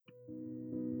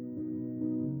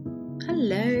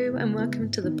Hello and welcome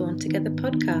to the Born Together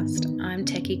podcast. I'm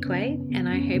Techie Quay and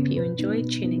I hope you enjoy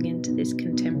tuning into this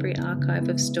contemporary archive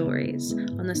of stories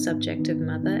on the subject of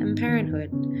mother and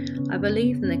parenthood. I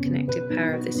believe in the connective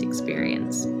power of this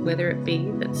experience, whether it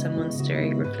be that someone's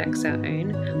story reflects our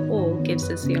own or gives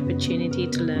us the opportunity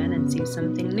to learn and see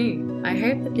something new. I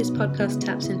hope that this podcast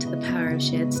taps into the power of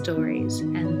shared stories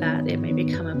and that it may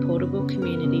become a portable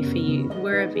community for you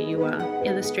wherever you are,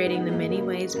 illustrating the many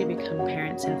ways we become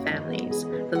parents and families,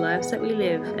 the lives that we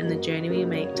live, and the journey we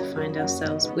make to find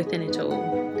ourselves within it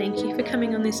all. Thank you for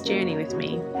coming on this journey with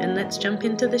me, and let's jump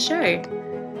into the show.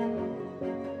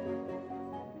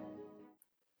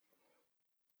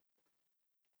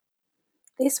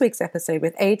 This week's episode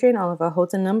with Adrienne Oliver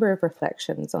holds a number of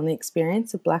reflections on the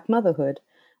experience of Black motherhood.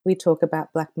 We talk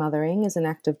about Black mothering as an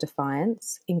act of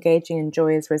defiance, engaging in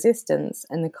joy as resistance,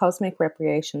 and the cosmic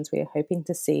reparations we are hoping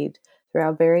to seed through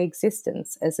our very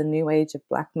existence as a new age of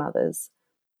Black mothers.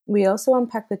 We also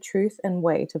unpack the truth and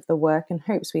weight of the work and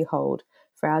hopes we hold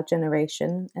for our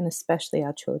generation and especially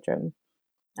our children.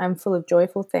 I'm full of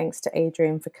joyful thanks to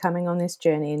Adrienne for coming on this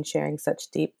journey and sharing such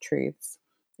deep truths.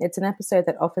 It's an episode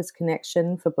that offers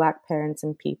connection for Black parents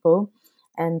and people,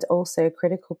 and also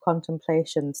critical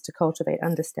contemplations to cultivate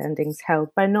understandings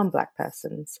held by non-Black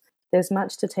persons. There's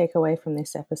much to take away from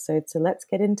this episode, so let's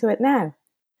get into it now.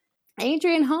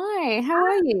 Adrienne, hi, how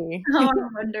are you? Oh,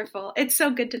 wonderful. It's so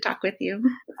good to talk with you.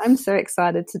 I'm so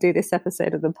excited to do this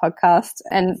episode of the podcast,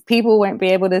 and people won't be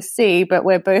able to see, but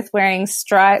we're both wearing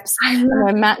stripes and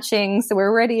we're matching, so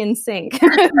we're already in sync.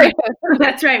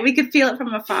 That's right. We could feel it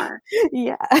from afar.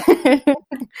 Yeah.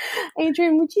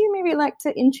 Adrienne, would you maybe like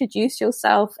to introduce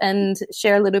yourself and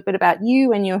share a little bit about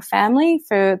you and your family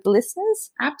for the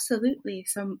listeners? Absolutely.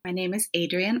 So my name is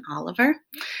Adrienne Oliver.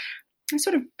 I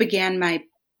sort of began my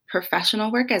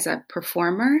professional work as a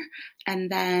performer, and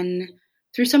then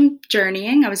through some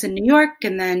journeying, I was in New York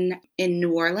and then in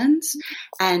New Orleans,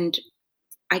 and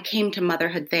I came to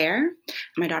motherhood there.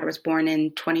 My daughter was born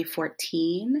in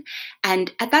 2014,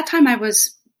 and at that time I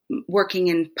was working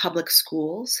in public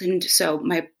schools, and so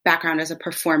my background as a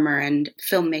performer and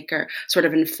filmmaker sort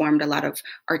of informed a lot of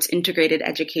arts integrated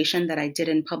education that I did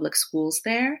in public schools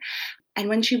there. And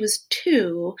when she was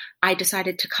 2, I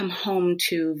decided to come home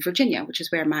to Virginia, which is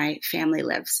where my family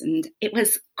lives. And it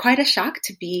was quite a shock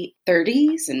to be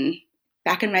 30s and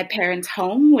back in my parents'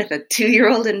 home with a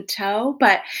 2-year-old in tow.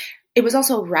 But it was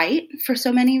also right for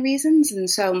so many reasons. And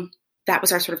so that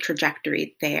was our sort of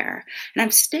trajectory there. And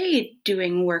I've stayed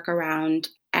doing work around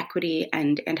equity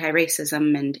and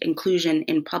anti-racism and inclusion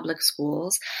in public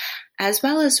schools, as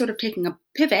well as sort of taking a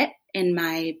pivot in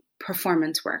my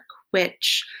performance work,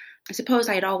 which I suppose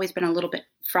I had always been a little bit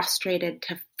frustrated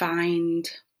to find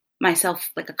myself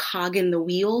like a cog in the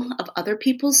wheel of other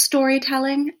people's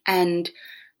storytelling, and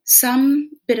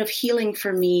some bit of healing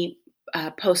for me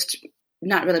post,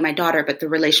 not really my daughter, but the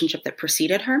relationship that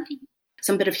preceded her,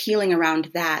 some bit of healing around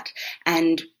that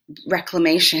and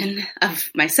reclamation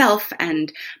of myself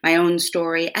and my own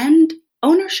story and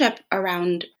ownership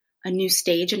around a new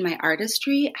stage in my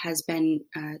artistry has been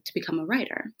to become a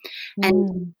writer.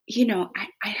 And, you know,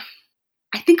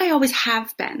 I think I always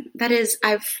have been. That is,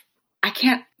 I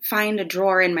can't find a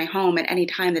drawer in my home at any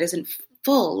time that isn't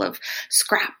full of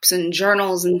scraps and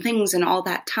journals and things and all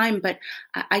that time. But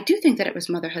I do think that it was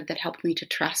motherhood that helped me to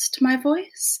trust my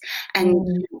voice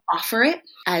and offer it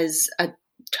as a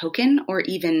token, or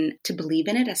even to believe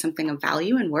in it as something of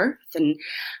value and worth. And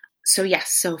so,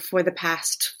 yes, so for the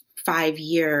past 5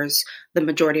 years, the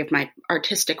majority of my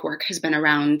artistic work has been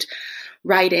around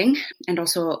writing and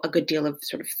also a good deal of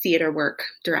sort of theater work,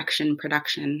 direction,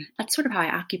 production. That's sort of how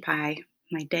I occupy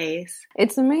my days.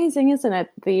 It's amazing, isn't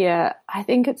it? I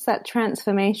think it's that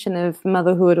transformation of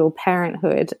motherhood or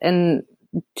parenthood and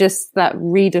just that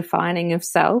redefining of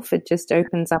self. It just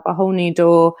opens up a whole new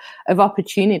door of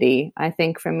opportunity, I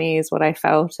think, for me, is what I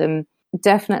felt. And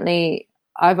definitely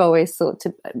I've always thought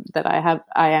that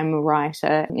I am a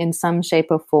writer in some shape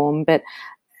or form, but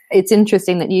it's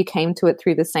interesting that you came to it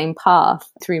through the same path,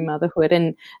 through motherhood,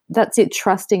 and that's it,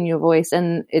 trusting your voice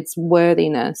and its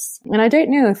worthiness. And I don't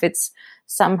know if it's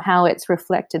somehow it's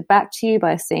reflected back to you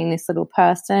by seeing this little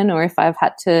person, or if I've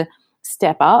had to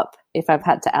step up, if I've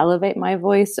had to elevate my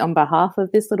voice on behalf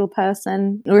of this little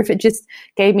person, or if it just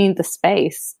gave me the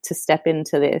space to step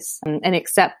into this and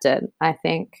accept it. I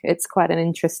think it's quite an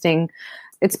interesting,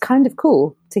 it's kind of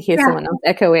cool to hear someone else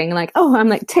echoing like, oh, I'm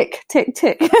like, tick, tick,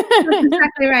 tick. That's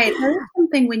exactly right. There is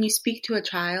something when you speak to a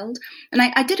child, and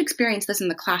I did experience this in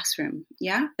the classroom,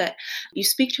 that you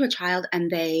speak to a child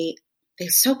and they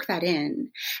soak that in.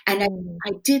 And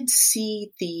I did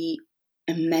see the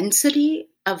immensity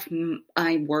of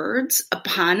my words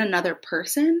upon another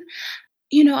person.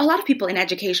 You know, a lot of people in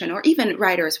education or even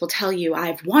writers will tell you,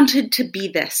 I've wanted to be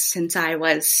this since I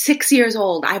was 6 years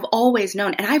old. I've always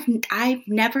known. And I've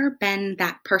never been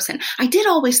that person. I did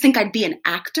always think I'd be an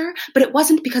actor, but it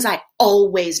wasn't because I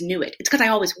always knew it. It's because I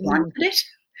always wanted it.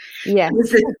 Yeah. It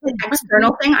was an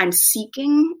external thing. I'm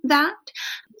seeking that.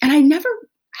 And I never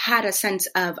had a sense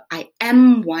of I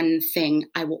am one thing.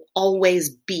 I will always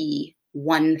be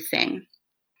one thing.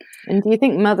 And do you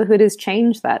think motherhood has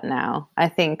changed that now? I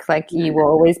think you will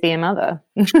always be a mother.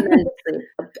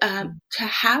 To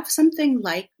have something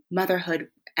like motherhood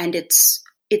and its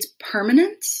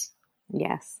permanence,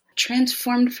 yes,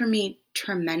 transformed for me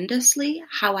tremendously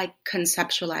how I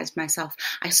conceptualized myself.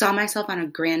 I saw myself on a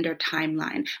grander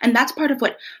timeline. And that's part of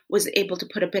what was able to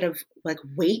put a bit of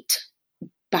weight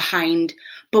behind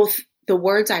both the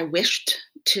words I wished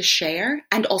to share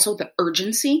and also the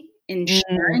urgency in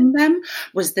sharing them,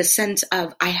 was the sense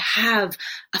of I have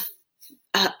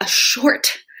a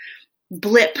short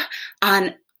blip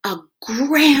on a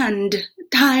grand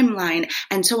timeline.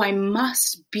 And so I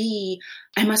must be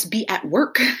at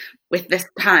work with this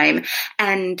time.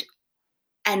 And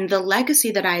the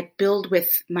legacy that I build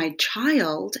with my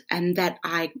child and that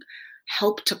I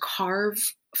help to carve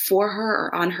for her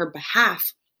or on her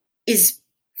behalf is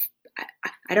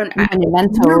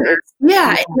monumental.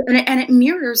 Yeah, and it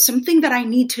mirrors something that I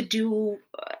need to do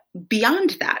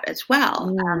beyond that as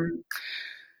well.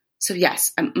 So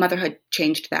yes, motherhood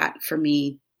changed that for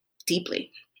me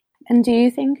deeply. And do you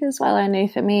think as well, I know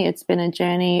for me, it's been a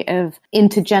journey of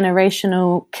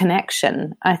intergenerational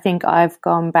connection. I think I've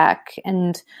gone back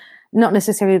and not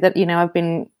necessarily that, I've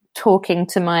been talking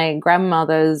to my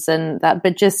grandmothers and that,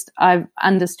 but just I've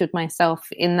understood myself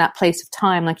in that place of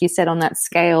time, like you said, on that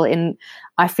scale.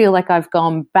 I feel like I've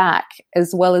gone back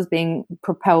as well as being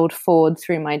propelled forward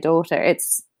through my daughter.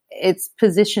 It's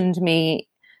positioned me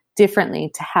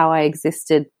differently to how I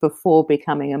existed before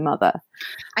becoming a mother.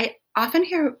 I often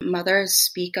hear mothers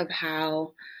speak of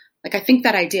how, I think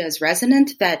that idea is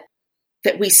resonant, that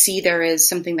we see there is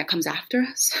something that comes after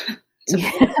us.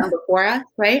 Before us,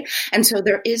 right? And so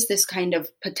there is this kind of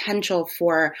potential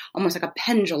for almost like a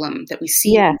pendulum that we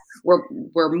see. Yes.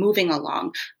 We're moving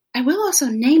along. I will also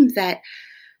name that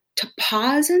to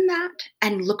pause in that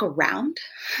and look around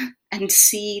and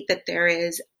see that there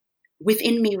is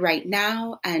within me right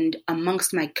now and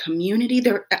amongst my community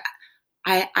there.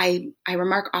 I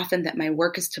remark often that my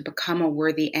work is to become a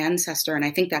worthy ancestor. And I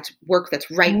think that's work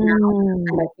that's right now. And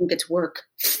I think it's work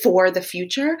for the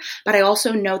future. But I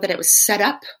also know that it was set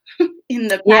up in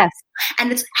the past. Yes.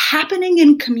 And it's happening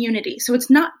in community. So it's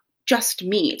not just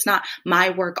me. It's not my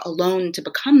work alone to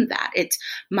become that. It's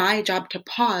my job to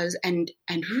pause and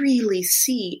really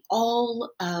see all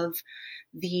of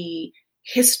the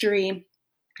history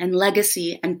and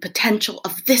legacy and potential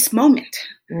of this moment.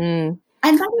 And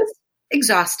that is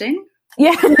exhausting.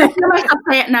 Yeah. I feel like I'll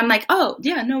say it and I'm like, oh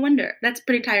yeah, no wonder. That's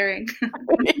pretty tiring.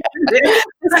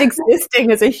 Just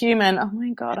existing as a human. Oh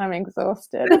my God, I'm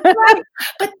exhausted. Right.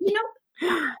 But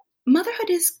motherhood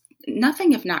is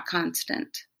nothing if not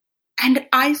constant. And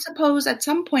I suppose at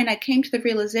some point I came to the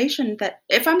realization that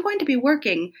if I'm going to be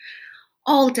working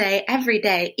all day, every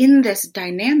day in this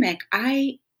dynamic,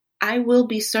 I will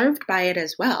be served by it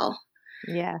as well.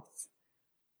 Yes.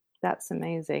 That's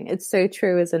amazing. It's so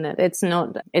true, isn't it? It's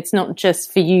not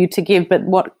just for you to give, but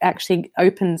what actually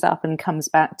opens up and comes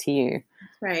back to you.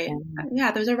 Right. Yeah,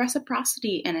 there's a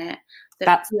reciprocity in it.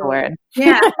 That's the word.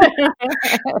 Yeah.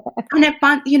 And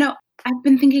I've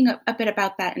been thinking a bit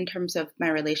about that in terms of my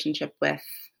relationship with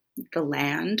the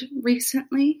land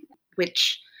recently,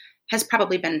 which has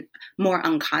probably been more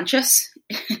unconscious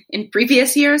in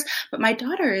previous years. But my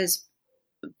daughter is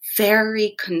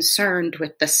very concerned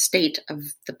with the state of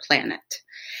the planet.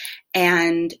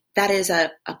 And that is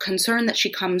a concern that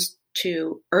she comes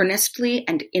to earnestly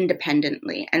and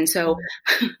independently. And so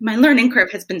my learning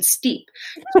curve has been steep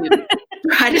to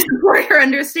try to support her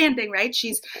understanding, right?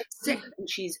 She's sick and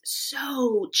she's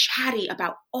so chatty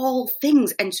about all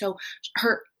things. And so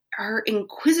her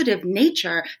inquisitive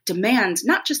nature demands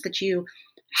not just that you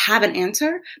have an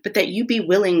answer, but that you be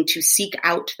willing to seek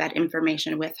out that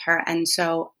information with her. And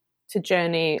so to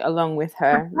journey along with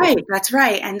her. Right, that's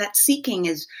right. And that seeking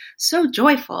is so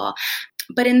joyful.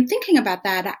 But in thinking about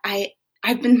that,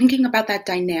 I've been thinking about that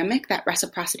dynamic, that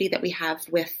reciprocity that we have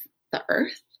with the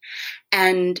earth.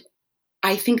 And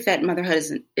I think that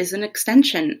motherhood is an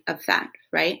extension of that,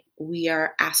 right? We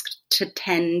are asked to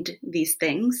tend these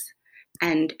things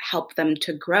and help them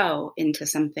to grow into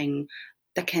something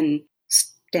that can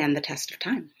stand the test of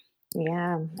time.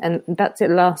 Yeah, and that's it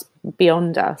lasts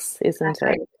beyond us, isn't That's it?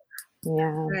 right.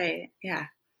 Yeah. Right. Yeah.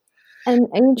 And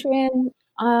Adrienne,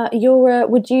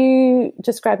 would you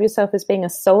describe yourself as being a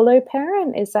solo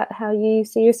parent? Is that how you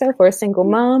see yourself, or a single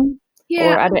mom?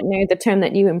 Yeah. Or I don't know the term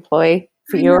that you employ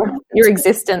for I your know.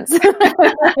 existence.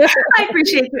 I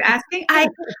appreciate you asking. I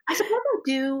suppose I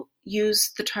do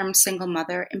use the term single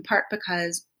mother in part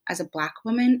because as a Black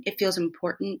woman, it feels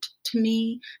important to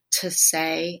me to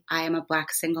say I am a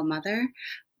Black single mother,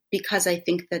 because I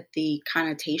think that the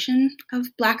connotation of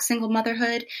Black single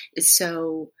motherhood is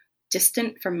so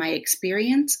distant from my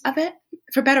experience of it,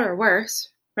 for better or worse,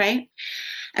 right?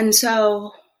 And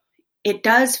so it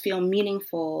does feel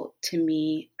meaningful to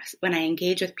me when I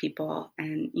engage with people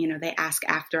and, they ask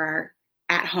after our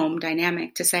at-home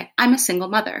dynamic to say, I'm a single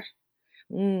mother,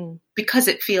 because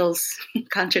it feels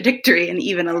contradictory and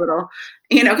even a little,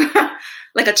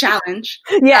 like a challenge.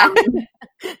 Yeah.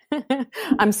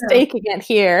 I'm staking it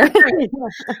here.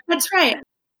 That's right.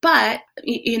 But,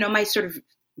 my sort of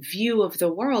view of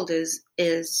the world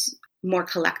is more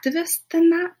collectivist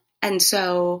than that. And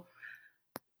so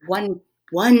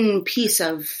one piece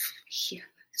of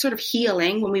sort of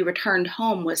healing when we returned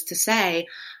home was to say,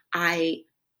 I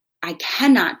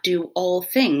cannot do all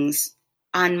things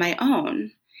on my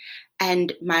own.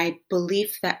 And my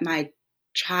belief that my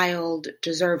child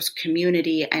deserves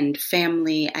community and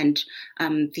family and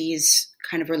these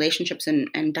kind of relationships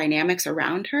and dynamics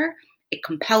around her, it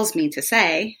compels me to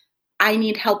say, I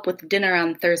need help with dinner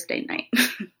on Thursday night.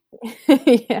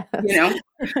 Yes.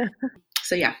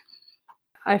 So yeah.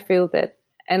 I feel that,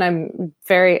 and I'm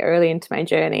very early into my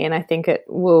journey, and I think it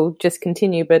will just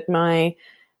continue, but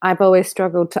I've always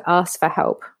struggled to ask for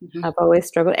help. Mm-hmm. I've always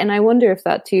struggled. And I wonder if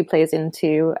that too plays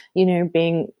into,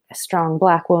 being a strong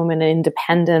Black woman, an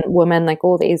independent woman, like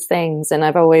all these things. And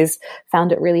I've always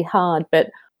found it really hard. But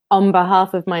on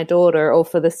behalf of my daughter, or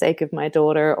for the sake of my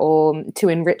daughter, or to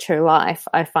enrich her life,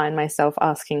 I find myself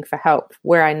asking for help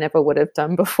where I never would have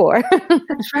done before.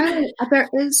 That's right. There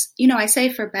is, I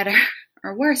say for better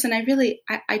or worse. And I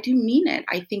do mean it.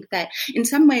 I think that in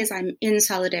some ways I'm in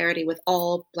solidarity with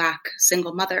all Black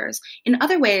single mothers. In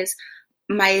other ways,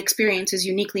 my experience is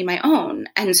uniquely my own.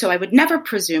 And so I would never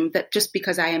presume that just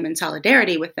because I am in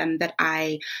solidarity with them that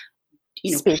I,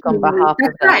 speak on behalf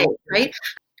of them. Right?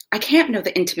 I can't know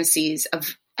the intimacies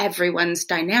of everyone's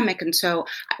dynamic. And so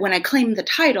when I claim the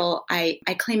title, I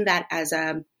claim that as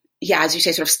as you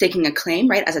say, sort of staking a claim,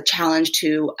 right? As a challenge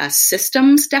to a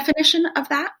systems definition of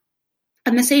that.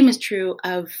 And the same is true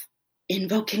of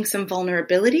invoking some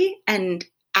vulnerability and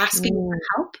asking for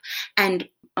help and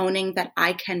owning that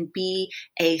I can be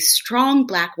a strong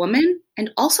Black woman and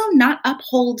also not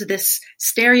uphold this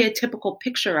stereotypical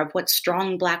picture of what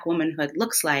strong Black womanhood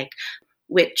looks like,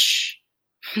 which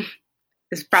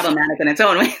is problematic in its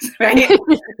own ways, right?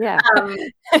 Yeah,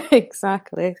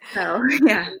 exactly. So,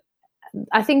 yeah.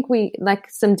 I think we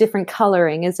like some different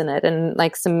coloring, isn't it? And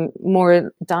like some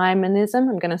more diamonism.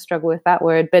 I'm going to struggle with that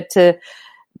word, but to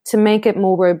make it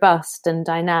more robust and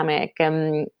dynamic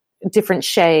and different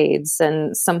shades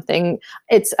and something.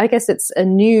 I guess it's a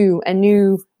new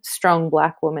strong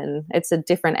Black woman. It's a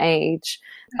different age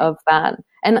of that.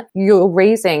 And you're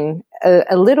raising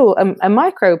a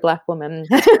micro Black woman,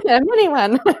 a mini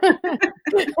one.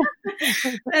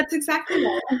 That's exactly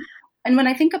right. And when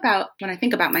I think about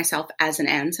myself as an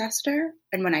ancestor,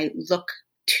 and when I look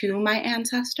to my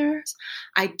ancestors,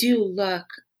 I do look,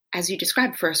 as you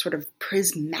described, for a sort of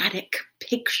prismatic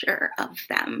picture of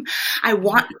them. I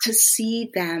want to see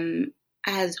them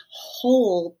as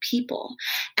whole people.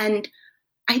 And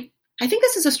I think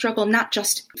this is a struggle not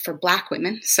just for Black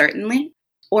women, certainly,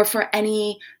 or for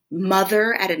any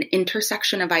mother at an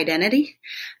intersection of identity.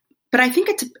 But I think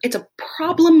it's a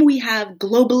problem we have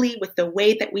globally with the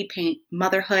way that we paint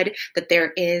motherhood, that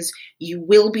there is, you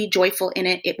will be joyful in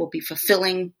it. It will be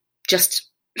fulfilling just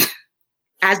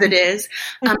as it is.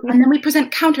 And then we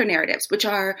present counter narratives, which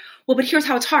are, well, but here's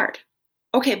how it's hard.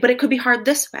 Okay, but it could be hard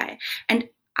this way. And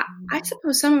I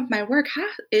suppose some of my work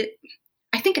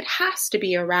I think it has to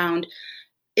be around,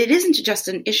 it isn't just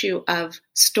an issue of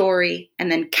story and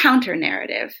then counter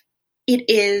narrative. It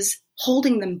is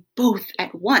holding them both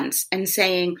at once and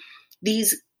saying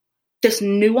this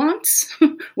nuance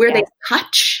where they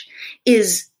touch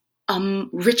is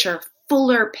richer,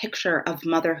 fuller picture of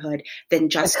motherhood than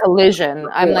just a collision.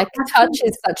 I'm like, touch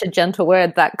is such a gentle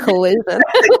word, that collision.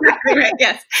 Exactly right.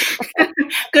 Yes.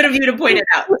 Good of you to point it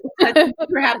out.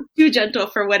 Perhaps too gentle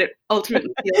for what it ultimately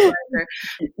feels like, or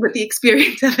what the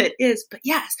experience of it is. But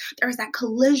yes, there's that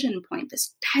collision point,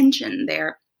 this tension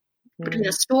there between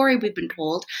the story we've been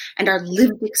told and our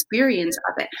lived experience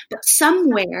of it. But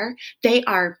somewhere they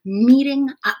are meeting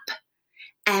up.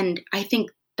 And I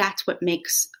think that's what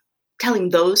makes telling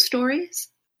those stories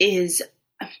is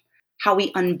how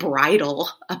we unbridle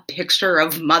a picture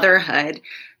of motherhood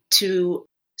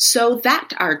so that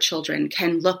our children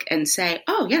can look and say,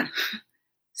 oh yeah,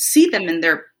 see them in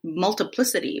their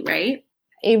multiplicity, right?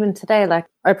 Even today, like,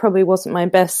 I probably wasn't my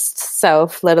best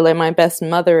self, let alone my best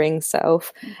mothering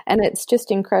self. And it's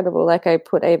just incredible. Like, I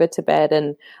put Ava to bed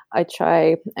and I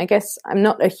try, I guess I'm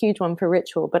not a huge one for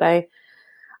ritual, but I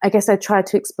guess I tried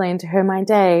to explain to her my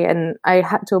day, and I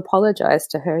had to apologize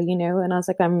to her, you know, and I was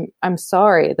like, I'm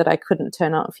sorry that I couldn't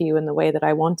turn out for you in the way that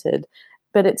I wanted.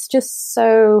 But it's just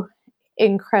so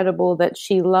incredible that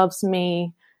she loves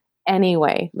me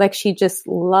anyway. Like, she just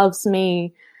loves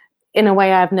me in a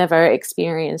way I've never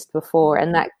experienced before.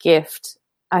 And that gift,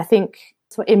 I think,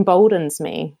 emboldens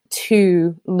me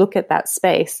to look at that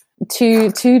space,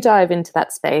 to dive into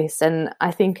that space. And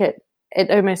I think it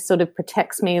almost sort of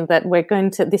protects me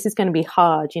that this is going to be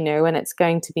hard, you know, and it's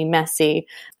going to be messy,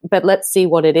 but let's see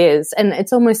what it is. And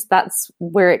it's almost, that's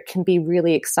where it can be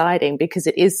really exciting because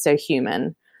it is so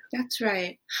human. That's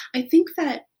right. I think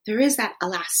that there is that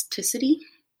elasticity.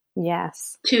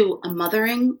 Yes. To a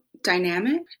mothering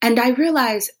dynamic. And I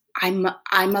realize I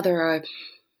mother a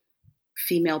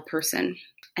female person.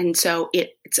 And so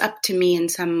it's up to me in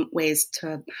some ways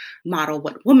to model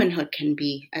what womanhood can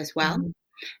be as well. Mm-hmm.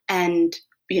 And,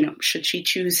 you know, should she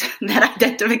choose that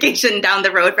identification down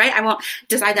the road, right? I won't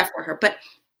decide that for her. But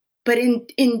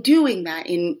in doing that,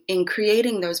 in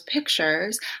creating those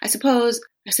pictures, I suppose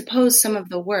some of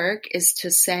the work is to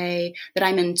say that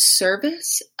I'm in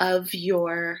service of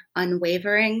your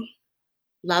unwavering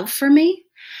love for me.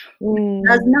 Which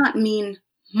does not mean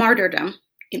martyrdom.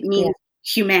 It means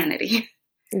humanity.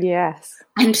 Yes.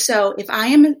 And so if I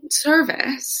am in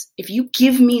service, if you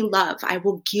give me love, I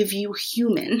will give you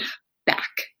human back.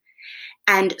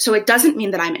 And so it doesn't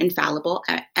mean that I'm infallible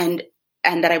and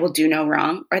that I will do no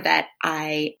wrong, or that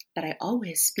I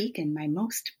always speak in my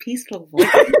most peaceful voice.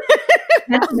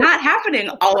 That's not happening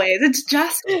always. It's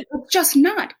just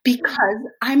not, because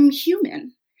I'm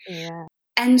human. Yeah.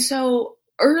 And so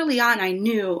early on, I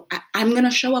knew I'm going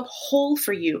to show up whole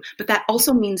for you, but that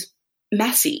also means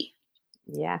messy.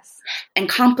 Yes. And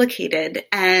complicated.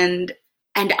 And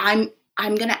I'm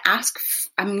going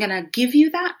to give you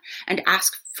that and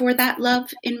ask for that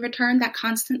love in return, that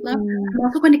constant love. I'm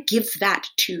also going to give that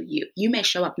to you. You may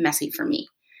show up messy for me.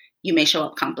 You may show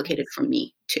up complicated for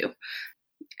me too.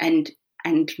 And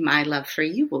my love for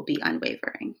you will be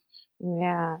unwavering.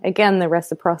 Yeah. Again, the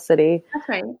reciprocity. That's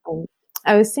right.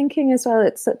 I was thinking as well,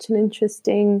 it's such an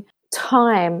interesting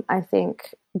time. I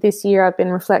think this year I've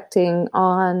been reflecting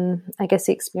on, I guess,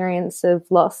 the experience of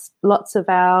lots of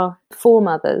our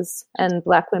foremothers and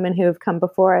Black women who have come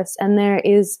before us. And there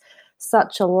is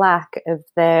such a lack of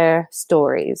their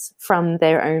stories from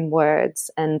their own words.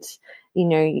 And, you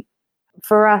know,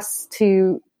 for us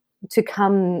to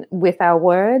come with our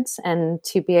words and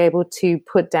to be able to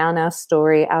put down our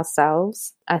story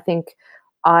ourselves, I think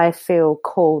I feel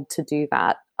called to do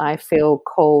that. I feel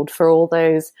called for all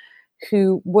those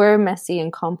who were messy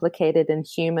and complicated and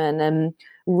human and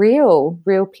real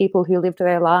people who lived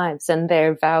their lives, and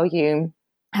their value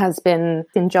has been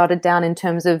jotted down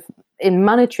in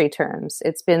monetary terms.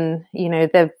 It's been, you know,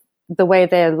 the way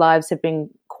their lives have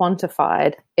been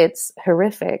quantified. It's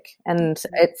horrific, and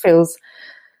it feels,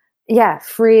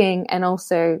 freeing, and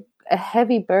also a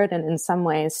heavy burden in some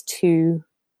ways to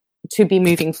be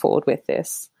moving forward with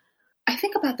this. I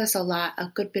think about this a lot. A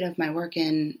good bit of my work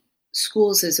in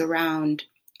schools is around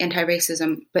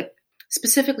anti-racism, but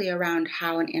specifically around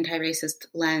how an anti-racist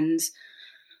lens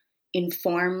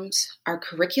informs our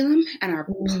curriculum and our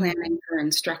planning for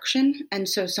instruction. And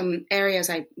so some areas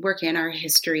I work in are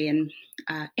history and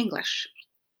English.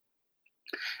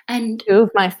 And two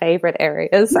of my favorite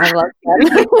areas. I love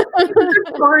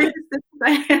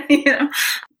that.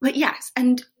 But yes,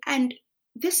 and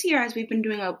this year, as we've been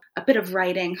doing a bit of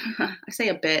writing, I say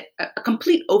a bit, a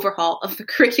complete overhaul of the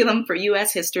curriculum for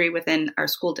U.S. history within our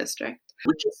school district,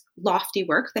 which is lofty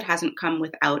work that hasn't come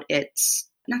without its,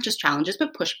 not just challenges,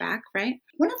 but pushback, right?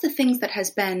 One of the things that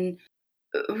has been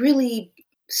really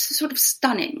sort of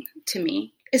stunning to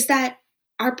me is that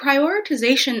our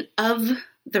prioritization of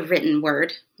the written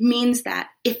word means that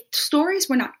if stories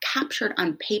were not captured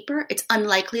on paper, it's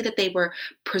unlikely that they were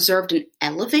preserved and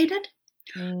elevated.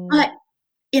 But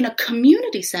in a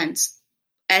community sense,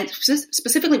 and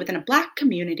specifically within a Black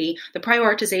community, the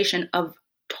prioritization of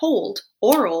told,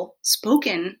 oral,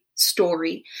 spoken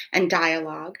story and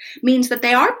dialogue means that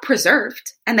they are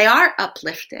preserved and they are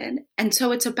uplifted. And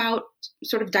so it's about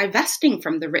sort of divesting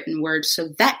from the written word so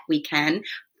that we can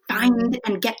find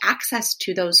and get access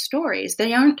to those stories.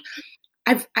 They aren't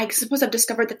I suppose I've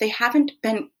discovered that they haven't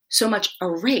been so much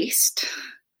erased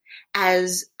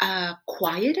as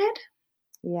quieted.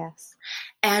 Yes.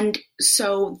 And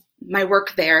so my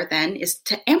work there then is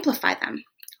to amplify them.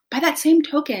 By that same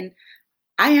token,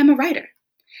 I am a writer.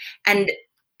 And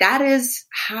that is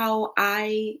how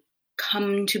I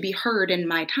come to be heard in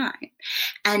my time.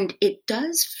 And it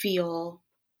does feel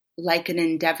like an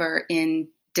endeavor in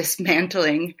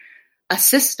dismantling a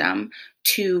system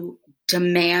to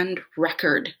demand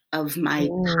record of my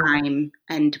time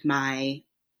and my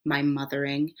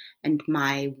mothering and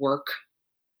my work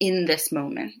in this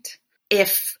moment.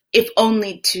 If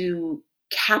only to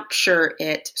capture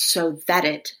it so that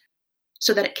it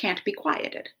can't be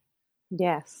quieted.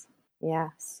 Yes.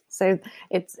 So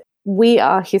we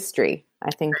are history,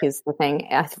 I think, is the thing.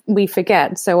 We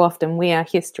forget so often we are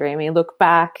history and we look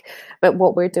back, but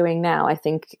what we're doing now, I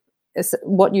think, is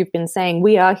what you've been saying.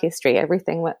 We are history.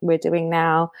 Everything what we're doing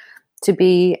now to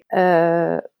be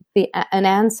an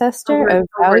ancestor of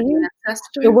value,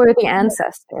 a worthy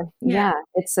ancestor. Yeah,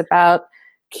 it's about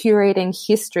curating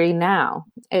history now.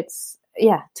 It's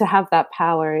to have that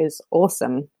power is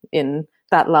awesome in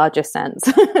that larger sense.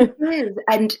 It is.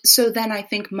 And so then I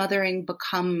think mothering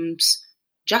becomes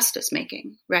justice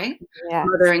making, right? Yes.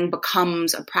 Mothering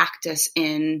becomes a practice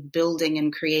in building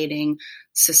and creating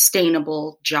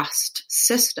sustainable, just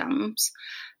systems.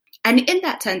 And in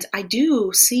that sense, I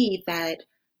do see that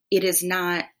it is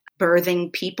not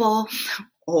birthing people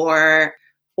or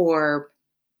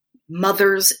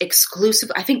mothers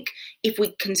exclusive. I think if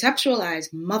we conceptualize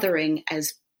mothering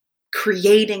as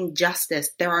creating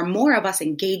justice, there are more of us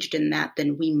engaged in that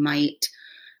than we might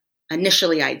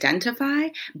initially identify,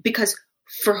 because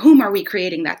for whom are we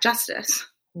creating that justice?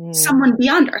 Someone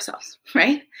beyond ourselves,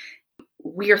 right?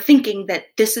 We are thinking that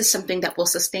this is something that will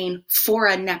sustain for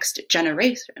a next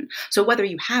generation. So whether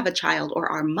you have a child or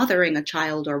are mothering a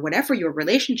child or whatever your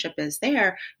relationship is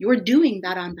there, you're doing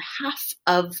that on behalf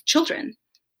of children.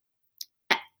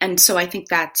 And so I think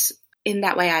that's, in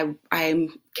that way, I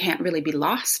can't really be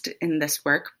lost in this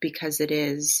work because it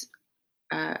is,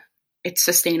 it's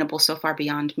sustainable so far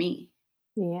beyond me.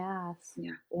 Yes.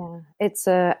 Yeah. It's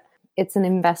an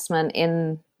investment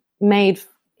made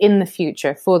in the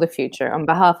future, for the future, on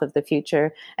behalf of the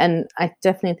future. And I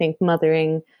definitely think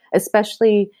mothering,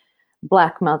 especially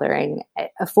Black mothering,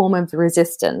 a form of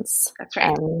resistance. That's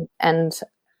right. And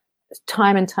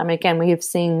time again, we have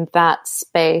seen that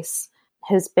space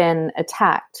has been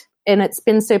attacked. And it's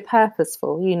been so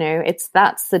purposeful,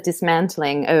 that's the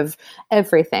dismantling of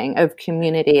everything, of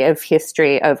community, of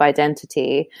history, of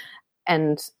identity.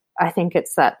 And I think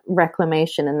it's that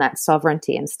reclamation and that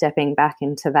sovereignty and stepping back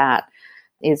into that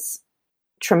is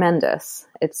tremendous.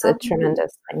 It's a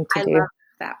tremendous thing to do. I love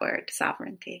that word,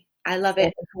 sovereignty. I love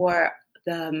it for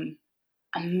the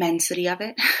immensity of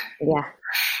it. Yeah.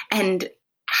 And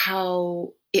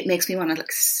how it makes me want to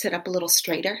sit up a little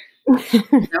straighter.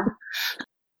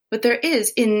 But there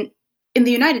is, in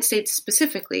the United States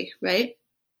specifically, right?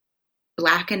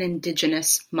 Black and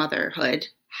Indigenous motherhood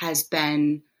has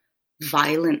been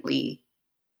violently,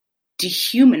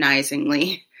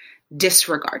 dehumanizingly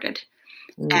disregarded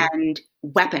and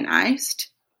weaponized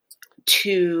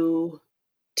to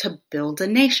build a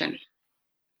nation.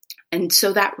 And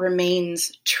so that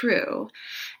remains true.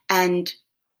 And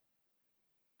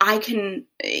I can,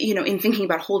 in thinking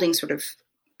about holding sort of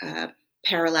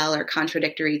parallel or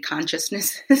contradictory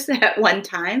consciousnesses at one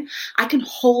time, I can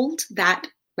hold that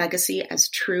legacy as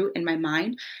true in my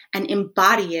mind and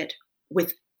embody it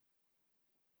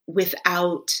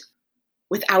without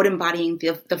embodying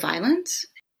the violence.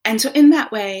 And so in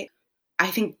that way, I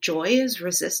think joy is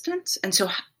resistance. And so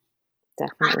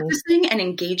practicing and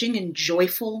engaging in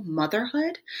joyful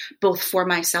motherhood, both for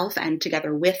myself and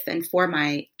together with and for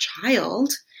my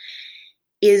child,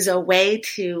 is a way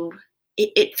to,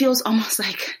 it feels almost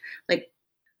like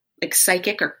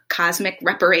psychic or cosmic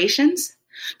reparations,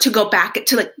 to go back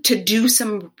to do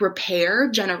some repair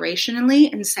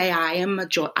generationally and say,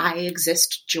 I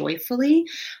exist joyfully.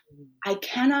 I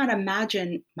cannot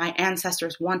imagine my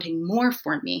ancestors wanting more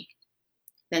for me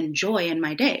than joy in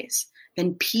my days,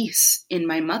 than peace in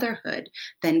my motherhood,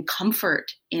 than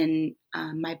comfort in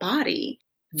my body.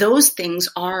 Those things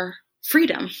are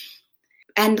freedom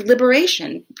and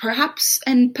liberation, perhaps,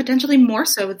 and potentially more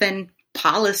so than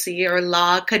policy or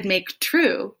law could make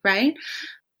true, right?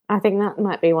 I think that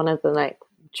might be one of the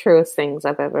truest things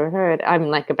I've ever heard.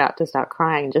 I'm about to start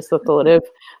crying, just the thought of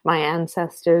my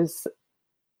ancestors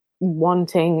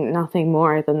wanting nothing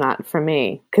more than that for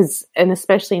me. And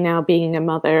especially now being a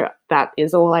mother, that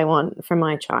is all I want for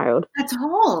my child. That's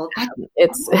all.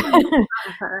 It's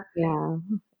yeah,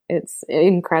 It's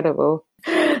incredible.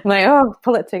 I'm like, oh,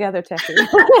 pull it together, Techie.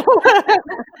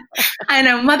 I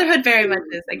know motherhood very much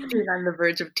is like being on the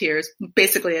verge of tears,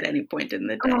 basically at any point in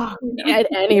the day. Oh, at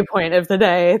any point of the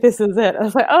day, this is it. I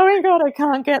was like, oh my God, I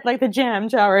can't get like the jam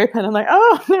jar open. I'm like,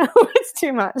 oh no, it's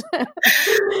too much. But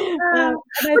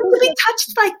to be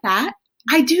touched like that,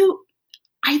 I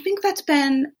think that's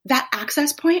been that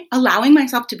access point, allowing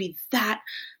myself to be that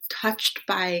touched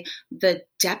by the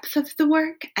depth of the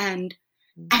work and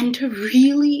to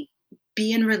really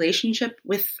be in relationship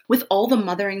with all the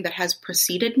mothering that has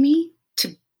preceded me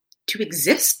to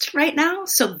exist right now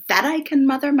so that I can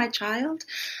mother my child,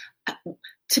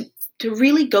 to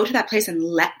really go to that place and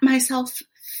let myself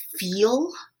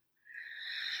feel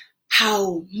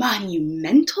how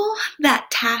monumental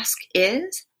that task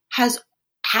is has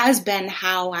been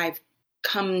how I've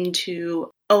come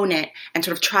to own it and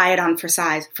sort of try it on for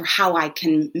size for how I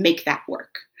can make that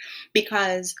work.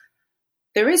 Because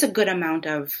there is a good amount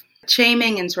of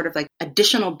shaming and sort of like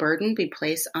additional burden we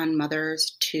place on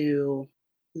mothers to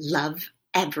love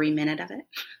every minute of it.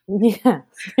 Yes.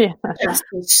 Yeah. Just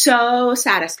be so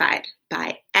satisfied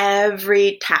by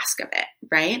every task of it,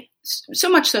 right? So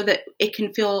much so that it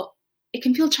can feel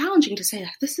challenging to say,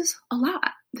 this is a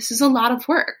lot. This is a lot of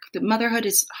work. The motherhood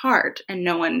is hard, and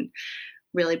no one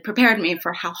really prepared me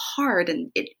for how hard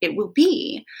it will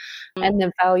be. And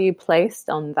the value placed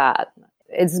on that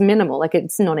is minimal, like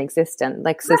it's non-existent.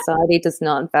 Like society does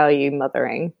not value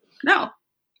mothering. No,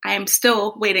 I am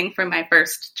still waiting for my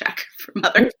first check for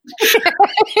mother.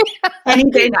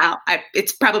 Any day now,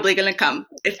 it's probably going to come.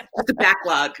 It's a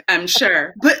backlog, I'm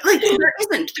sure. But like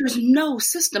there's no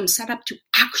system set up to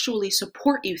actually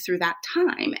support you through that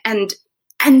time. And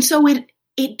so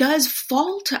it does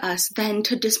fall to us then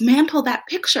to dismantle that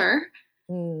picture,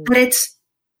 but it's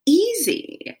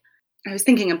easy. I was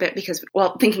thinking a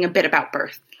bit about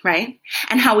birth, right?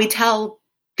 And how we tell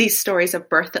these stories of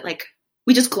birth that like,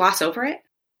 we just gloss over it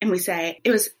and we say,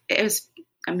 it was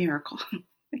a miracle.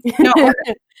 No,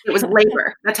 it was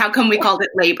labor. That's how come we called it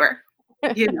labor,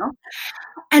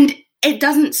 And it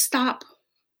doesn't stop.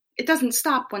 It doesn't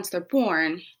stop once they're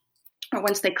born or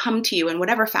once they come to you in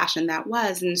whatever fashion that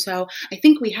was. And so I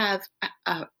think we have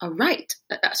a right,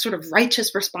 a sort of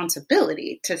righteous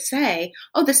responsibility to say,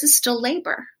 oh, this is still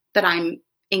labor that I'm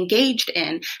engaged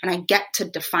in, and I get to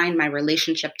define my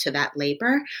relationship to that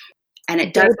labor. And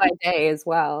it does day by day as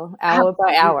well, hour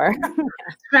by hour.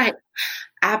 Right.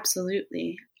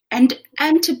 Absolutely. And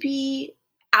I'll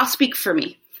speak for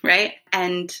me, right?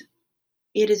 And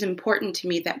it is important to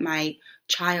me that my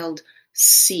child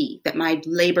see, that my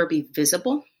labor be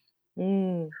visible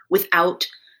without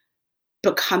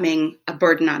becoming a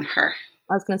burden on her.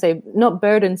 I was going to say, not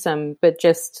burdensome, but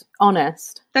just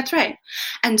honest. That's right.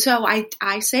 And so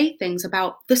I say things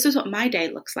about, this is what my day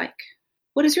looks like.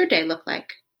 What does your day look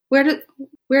like? Where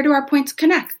do our points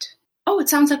connect? Oh, it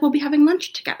sounds like we'll be having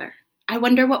lunch together. I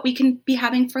wonder what we can be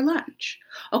having for lunch.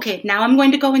 Okay, now I'm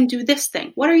going to go and do this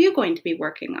thing. What are you going to be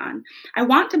working on? I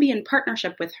want to be in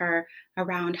partnership with her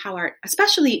around how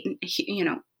especially,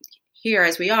 here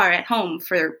as we are at home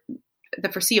for the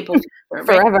foreseeable future,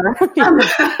 forever.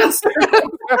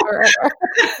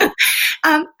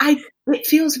 It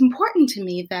feels important to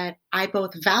me that I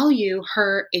both value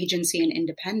her agency and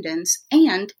independence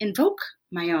and invoke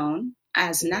my own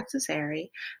as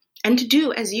necessary, and to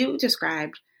do as you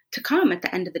described, to come at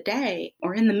the end of the day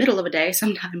or in the middle of a day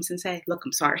sometimes and say, look,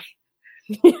 I'm sorry.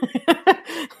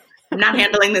 I'm not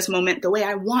handling this moment the way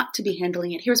I want to be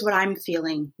handling it. Here's what I'm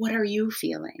feeling. What are you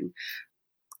feeling?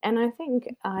 And I think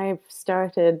I've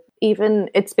started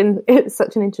it's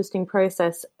such an interesting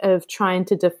process of trying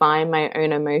to define my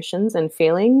own emotions and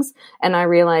feelings. And I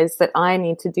realized that I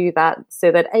need to do that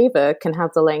so that Ava can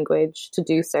have the language to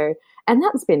do so. And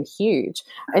that's been huge.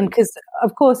 And because,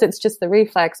 of course, it's just the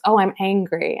reflex, oh, I'm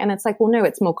angry. And it's like, well, no,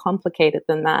 it's more complicated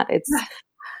than that.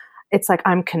 It's like,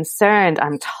 I'm concerned,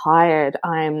 I'm tired,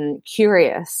 I'm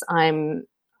curious, I'm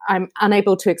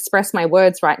unable to express my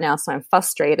words right now, so I'm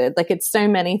frustrated. Like, it's so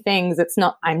many things. It's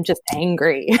not, I'm just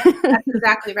angry. That's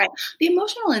exactly right. The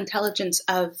emotional intelligence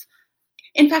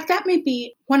in fact, that may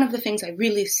be one of the things I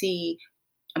really see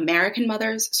American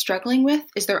mothers struggling with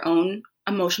is their own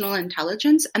emotional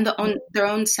intelligence and their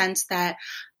own sense that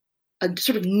a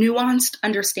sort of nuanced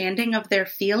understanding of their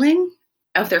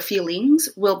feelings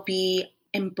will be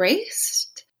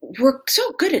embraced. We're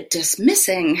so good at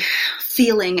dismissing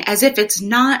feeling as if it's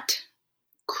not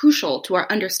crucial to our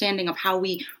understanding of how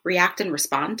we react and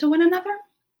respond to one another.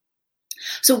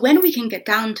 So when we can get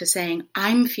down to saying,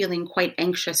 I'm feeling quite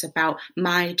anxious about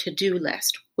my to-do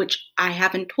list, which I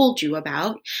haven't told you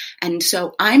about, and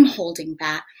so I'm holding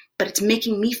that, but it's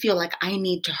making me feel like I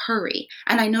need to hurry.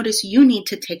 And I notice you need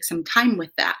to take some time with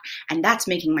that. And that's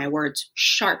making my words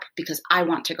sharp because I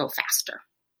want to go faster.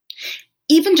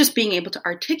 Even just being able to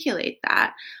articulate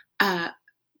that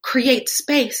creates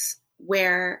space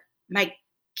where my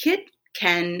kid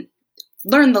can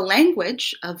learn the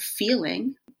language of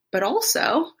feeling, but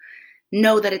also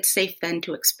know that it's safe then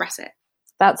to express it.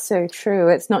 That's so true.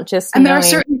 It's not just and there are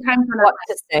certain times when what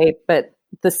to say, but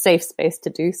the safe space to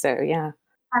do so. Yeah,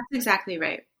 that's exactly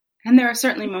right. And there are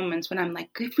certainly moments when I'm like,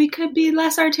 if we could be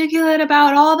less articulate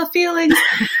about all the feelings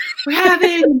we're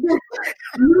having,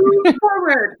 move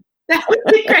forward. That would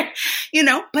be great,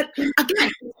 but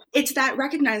again, it's that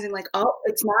recognizing like, oh,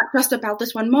 it's not just about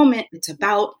this one moment. It's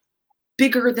about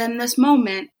bigger than this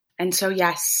moment. And so,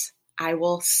 yes, I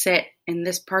will sit in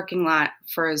this parking lot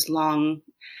for as long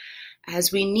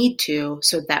as we need to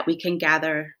so that we can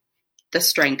gather the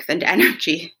strength and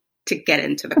energy to get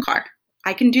into the car.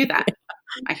 I can do that.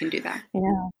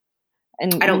 Yeah.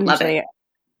 And I don't love it.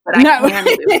 But no. I can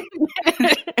do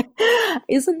it.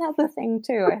 Isn't that the thing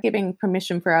too? Giving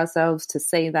permission for ourselves to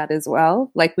say that as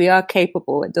well. Like we are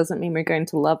capable. It doesn't mean we're going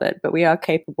to love it, but we are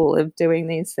capable of doing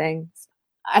these things.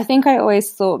 I think I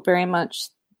always thought very much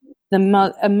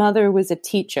a mother was a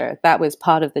teacher. That was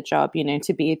part of the job,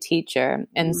 to be a teacher.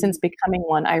 And since becoming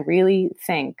one, I really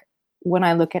think when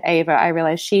I look at Ava, I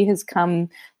realize she has come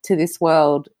to this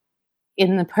world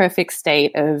in the perfect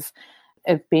state of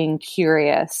being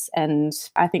curious. And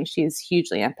I think she's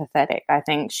hugely empathetic. I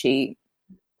think she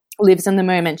lives in the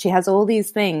moment. She has all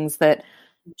these things that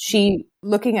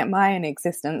looking at my own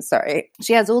existence,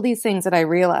 she has all these things that I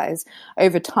realize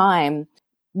over time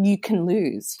you can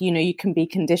lose, you can be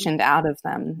conditioned out of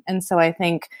them. And so I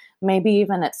think maybe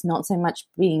even it's not so much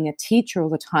being a teacher all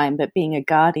the time, but being a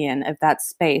guardian of that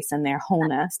space and their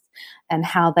wholeness and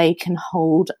how they can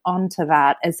hold on to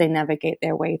that as they navigate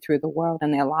their way through the world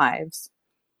and their lives.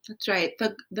 That's right.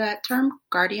 The term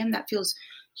guardian, that feels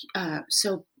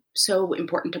so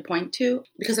important to point to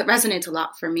because it resonates a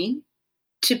lot for me.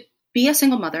 To be a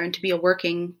single mother and to be a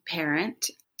working parent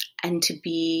and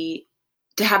to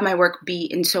have my work be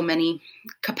in so many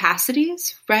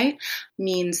capacities, right,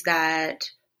 means that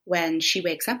when she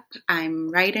wakes up, I'm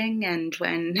writing, and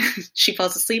when she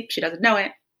falls asleep, she doesn't know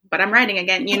it, but I'm writing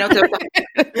again,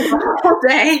 the whole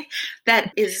day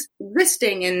that is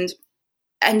existing.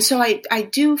 And so I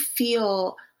do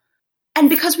feel, and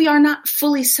because we are not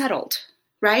fully settled,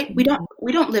 right, we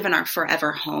don't live in our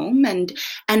forever home, and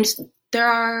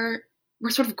we're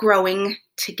sort of growing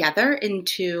together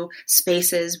into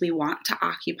spaces we want to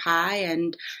occupy.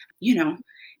 And,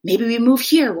 maybe we move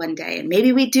here one day and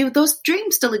maybe we do, those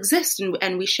dreams still exist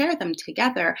and we share them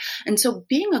together. And so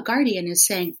being a guardian is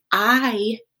saying,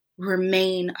 I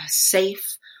remain a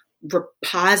safe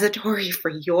repository for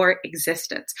your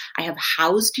existence. I have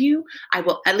housed you. I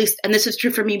will at least, and this is true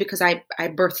for me because I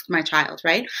birthed my child,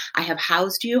 right? I have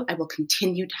housed you. I will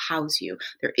continue to house you.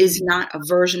 There is not a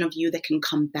version of you that can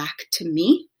come back to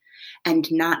me and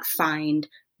not find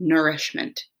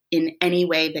nourishment in any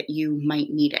way that you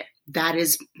might need it. That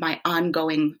is my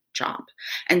ongoing job.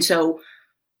 And so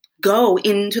go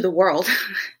into the world,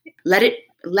 let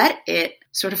it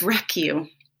sort of wreck you.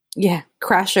 Yeah,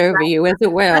 crash over you as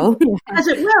it will. As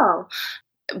it will.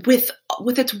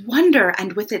 With its wonder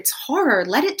and with its horror,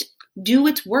 let it do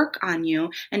its work on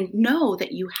you and know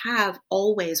that you have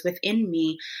always within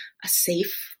me a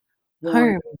safe,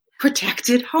 warm,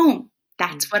 protected home.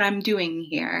 That's what I'm doing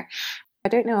here. I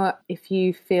don't know if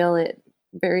you feel it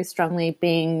very strongly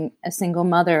being a single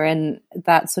mother and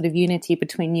that sort of unity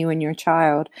between you and your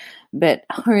child, but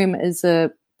home is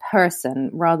a person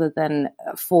rather than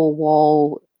a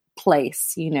four-wall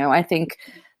place. I think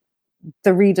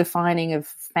the redefining of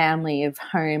family, of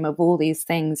home, of all these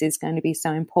things is going to be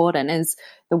so important as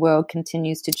the world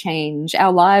continues to change.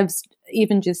 Our lives,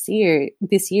 even just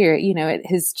this year, it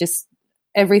has just,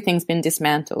 everything's been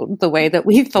dismantled the way that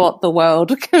we thought the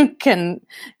world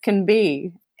can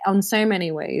be on so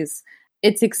many ways.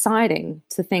 It's exciting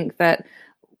to think that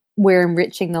we're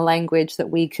enriching the language that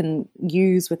we can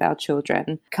use with our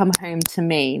children. Come home to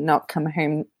me, not come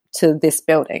home to this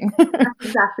building. That's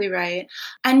exactly right.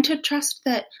 And to trust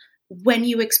that when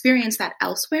you experience that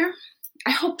elsewhere,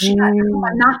 I hope I'm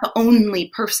not the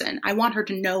only person. I want her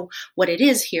to know what it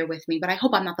is here with me, but I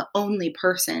hope I'm not the only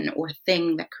person or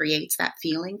thing that creates that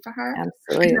feeling for her.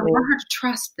 Absolutely. And I want her to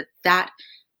trust that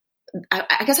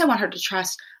I guess I want her to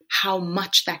trust how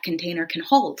much that container can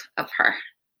hold of her,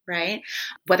 right?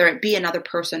 Whether it be another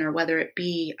person or whether it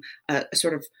be a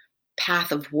sort of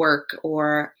path of work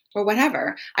or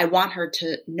whatever. I want her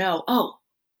to know, oh,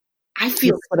 I This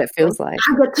feel is what it feels like.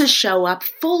 I get to show up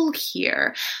full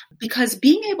here, because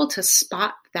being able to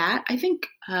spot that, I think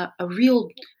a real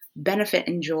benefit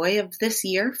and joy of this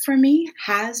year for me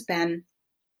has been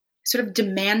sort of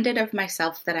demanded of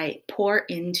myself that I pour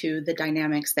into the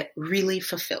dynamics that really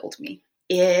fulfilled me.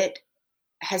 It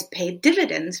has paid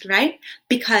dividends, right?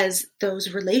 Because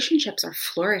those relationships are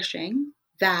flourishing,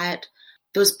 that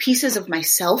those pieces of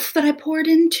myself that I poured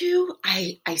into,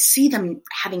 I see them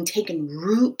having taken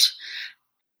root.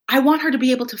 I want her to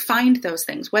be able to find those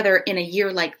things, whether in a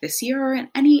year like this year or in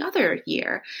any other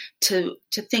year, to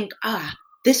think,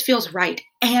 this feels right,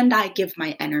 and I give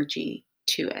my energy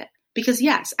to it. Because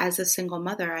yes, as a single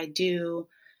mother, I do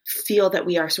feel that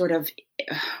we are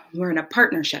we're in a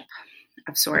partnership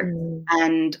of sorts,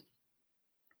 and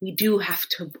we do have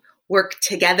to work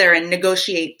together and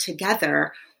negotiate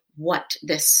together what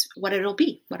it'll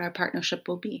be, what our partnership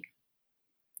will be.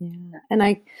 Yeah.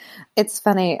 And it's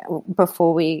funny,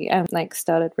 before we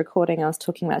started recording, I was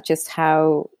talking about just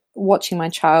how watching my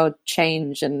child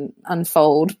change and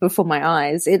unfold before my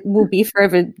eyes, it will be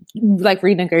forever like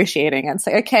renegotiating. It's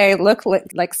like, okay, look,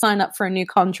 like sign up for a new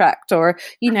contract, or,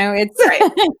 it's,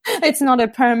 right. It's not a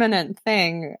permanent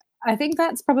thing. I think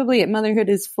that's probably it. Motherhood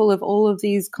is full of all of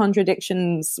these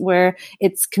contradictions where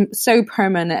it's so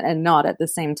permanent and not at the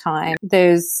same time.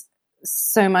 There's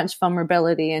so much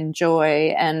vulnerability and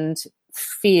joy and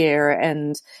fear,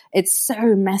 and it's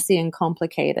so messy and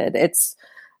complicated.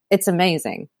 It's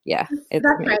amazing. Yeah. It's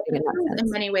That's amazing right. In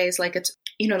many ways, like it's,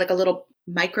 like a little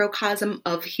microcosm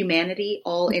of humanity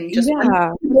all in just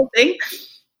one little thing.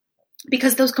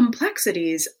 Because those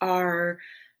complexities they're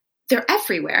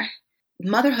everywhere.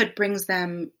 Motherhood brings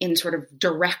them in sort of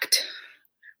direct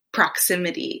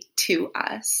proximity to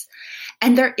us.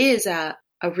 And there is a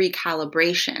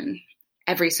recalibration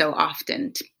every so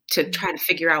often to try to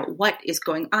figure out what is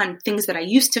going on. Things that I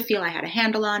used to feel I had a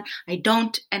handle on, I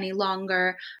don't any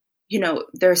longer.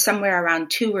 There's somewhere around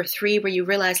 2 or 3 where you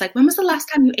realize, like, when was the last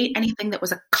time you ate anything that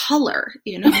was a color?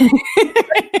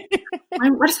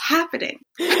 What is happening?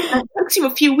 It takes you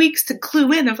a few weeks to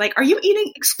clue in of like, are you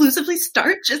eating exclusively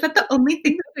starch? Is that the only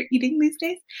thing that they're eating these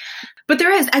days? But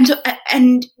there is. And so,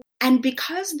 and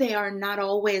because they are not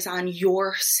always on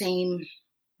your same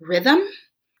rhythm,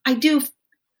 I do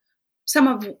some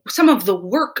of the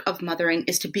work of mothering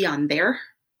is to be on their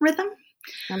rhythm.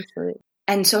 Absolutely.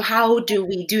 And so how do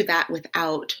we do that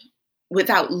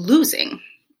without losing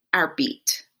our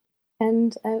beat?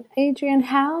 And Adrienne,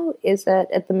 how is it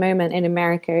at the moment in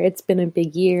America? It's been a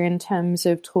big year in terms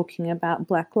of talking about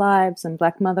Black lives and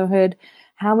Black motherhood.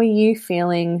 How are you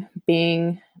feeling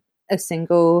being a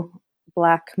single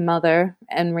Black mother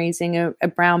and raising a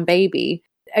brown baby?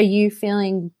 Are you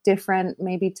feeling different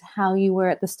maybe to how you were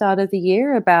at the start of the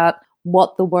year about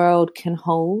what the world can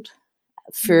hold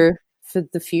for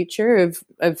the future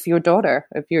of your daughter,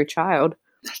 of your child?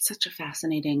 That's such a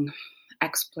fascinating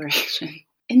exploration.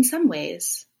 In some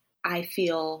ways, I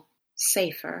feel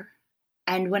safer.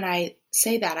 And when I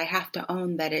say that, I have to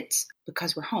own that it's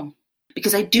because we're home.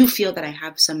 Because I do feel that I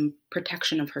have some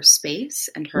protection of her space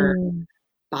and her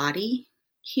body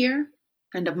here,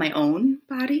 and of my own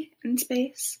body and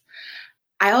space.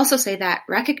 I also say that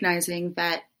recognizing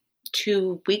that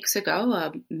 2 weeks ago,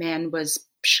 a man was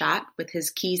shot with his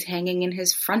keys hanging in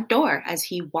his front door as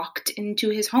he walked into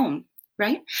his home,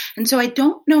 right? And so I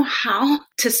don't know how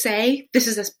to say this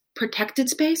is a protected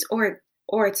space or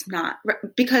it's not,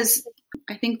 because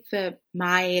I think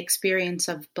my experience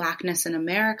of Blackness in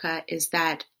America is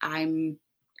that I'm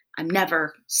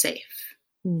never safe,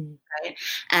 right?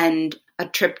 And a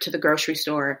trip to the grocery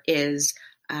store is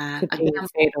a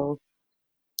fatal.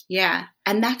 Yeah,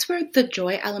 and that's where the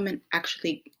joy element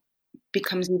actually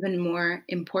becomes even more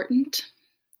important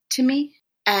to me.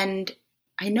 And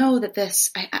I know that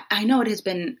I know it has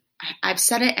been, I've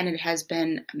said it and it has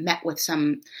been met with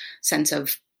some sense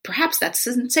of perhaps that's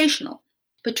sensational.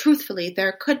 But truthfully,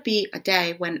 there could be a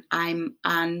day when I'm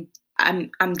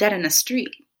dead in a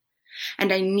street,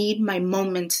 and I need my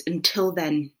moments until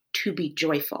then to be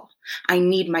joyful. I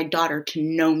need my daughter to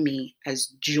know me as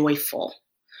joyful,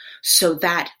 so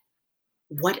that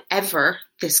whatever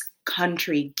this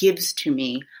country gives to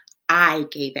me, I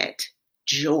gave it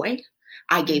joy.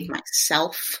 I gave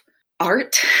myself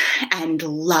art and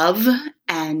love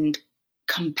and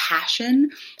compassion.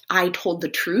 I told the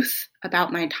truth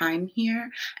about my time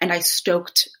here, and I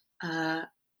stoked a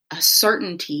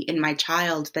certainty in my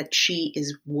child that she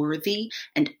is worthy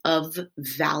and of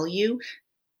value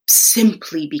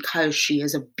simply because she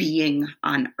is a being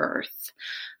on earth.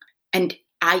 And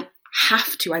I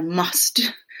must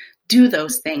do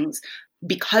those things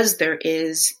because there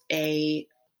is a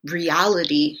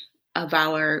reality of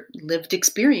our lived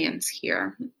experience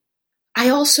here. I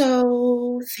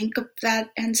also think of that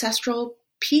ancestral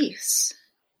piece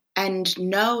and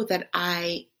know that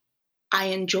I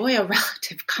enjoy a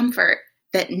relative comfort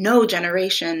that no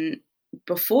generation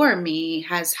before me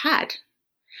has had.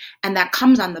 And that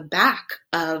comes on the back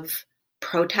of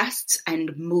protests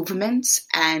and movements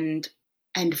and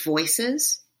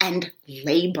voices and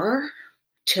labor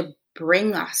to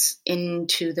bring us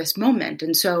into this moment.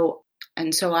 And so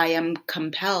I am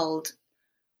compelled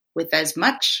with as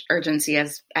much urgency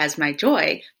as my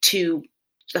joy to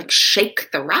like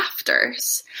shake the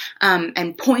rafters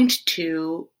and point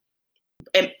to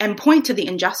the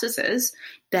injustices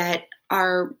that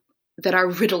are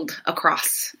riddled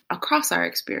across our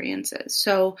experiences.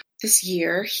 So this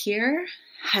year here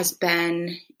has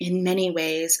been in many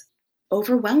ways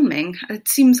overwhelming. It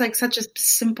seems like such a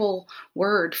simple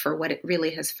word for what it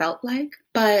really has felt like,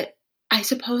 but I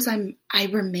suppose I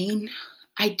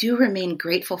do remain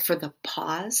grateful for the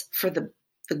pause, for the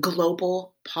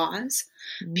global pause,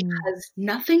 because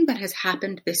nothing that has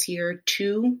happened this year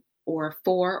to or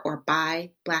for or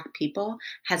by Black people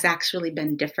has actually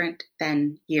been different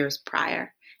than years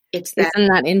prior. It's that, isn't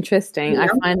that interesting? I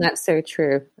find that so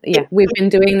true. Yeah, we've been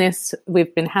doing this.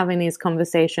 We've been having these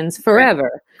conversations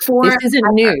forever. This isn't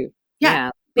new.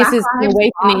 Yeah. This is an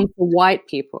awakening for white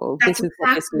people. This is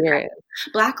what this year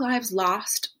is. Black lives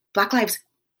lost. Black lives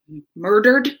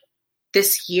murdered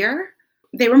this year.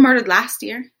 They were murdered last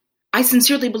year. I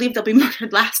sincerely believe they'll be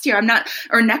murdered next year. I'm not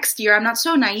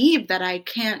so naive that I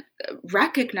can't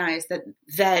recognize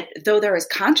that though there is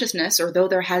consciousness or though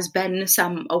there has been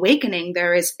some awakening,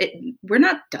 we're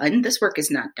not done. This work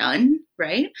is not done,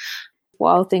 right?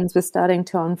 While things were starting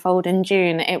to unfold in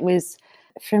June,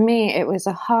 for me, it was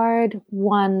a hard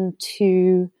one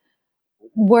to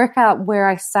work out where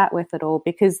I sat with it all,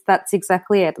 because that's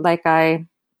exactly it. Like I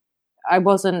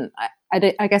guess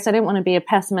I didn't want to be a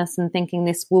pessimist and thinking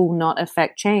this will not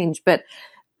affect change, but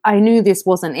I knew this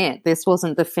wasn't it. This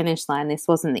wasn't the finish line. This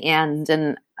wasn't the end.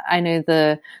 And I know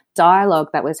the dialogue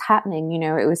that was happening,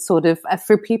 it was sort of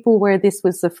for people where this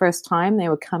was the first time they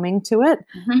were coming to it,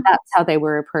 that's how they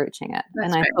were approaching it.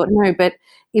 That's and I thought, no, but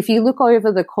if you look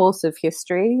over the course of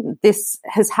history, this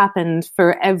has happened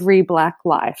for every Black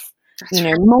life. That's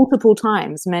multiple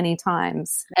times, many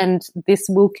times, and this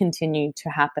will continue to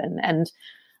happen. And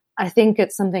I think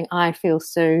it's something I feel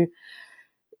so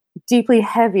deeply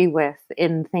heavy with,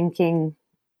 in thinking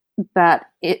that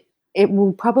it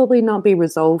will probably not be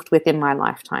resolved within my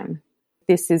lifetime.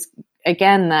 This is,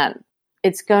 again, that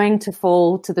it's going to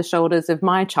fall to the shoulders of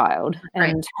my child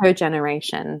and her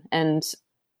generation. And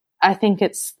I think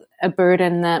it's a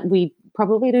burden that we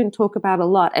probably don't talk about a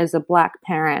lot as a Black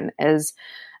parent, as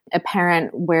a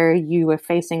parent where you are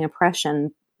facing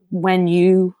oppression. When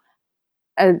you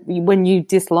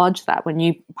dislodge that, when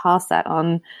you pass that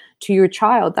on to your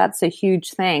child, that's a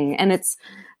huge thing. And it's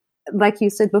like you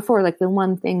said before, like the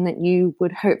one thing that you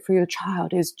would hope for your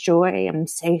child is joy and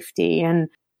safety, and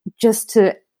just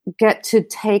to get to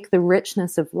take the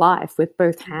richness of life with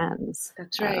both hands.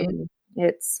 That's right.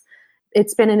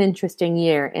 It's been an interesting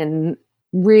year in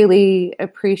really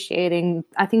appreciating,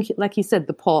 I think, like you said,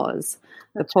 the pause,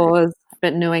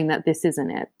 but knowing that this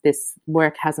isn't it. This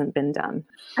work hasn't been done.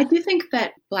 I do think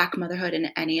that Black motherhood in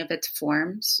any of its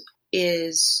forms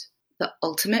is the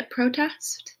ultimate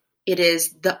protest. It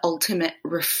is the ultimate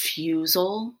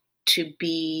refusal to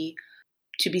be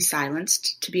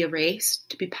silenced, to be erased,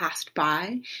 to be passed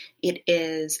by. It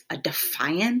is a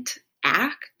defiant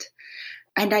act.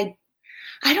 And I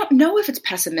don't know if it's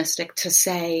pessimistic to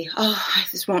say,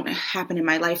 this won't happen in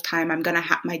my lifetime.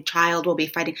 My child will be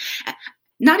fighting.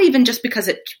 Not even just because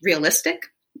it's realistic.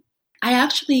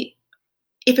 If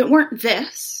it weren't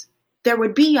this, there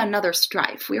would be another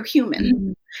strife. We're human.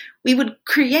 Mm-hmm. We would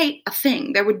create a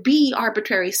thing. There would be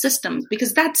arbitrary systems,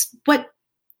 because that's what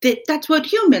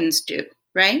humans do,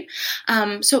 right?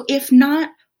 So if not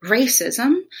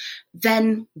racism,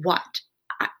 then what?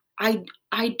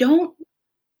 I don't.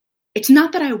 It's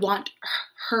not that I want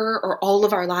her or all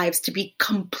of our lives to be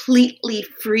completely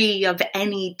free of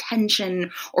any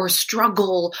tension or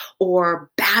struggle or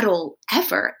battle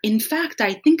ever. In fact,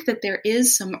 I think that there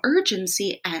is some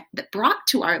urgency that brought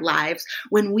to our lives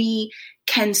when we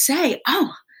can say, I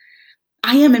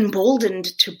am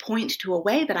emboldened to point to a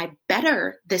way that I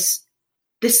better this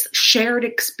shared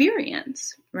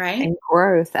experience, right? And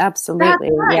growth,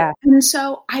 absolutely. Right. Yeah. And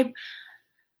so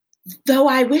though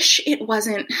I wish it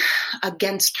wasn't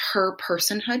against her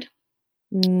personhood,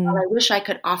 I wish I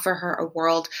could offer her a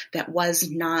world that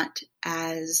was not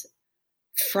as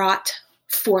fraught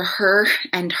for her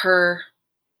and her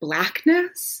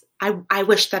Blackness. I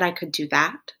wish that I could do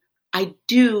that. I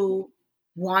do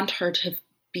want her to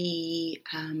be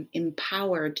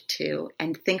empowered to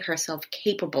and think herself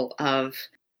capable of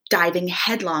diving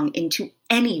headlong into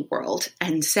any world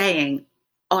and saying,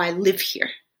 oh, I live here.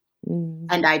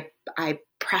 And I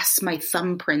press my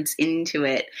thumbprints into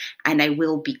it, and I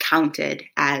will be counted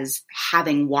as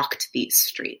having walked these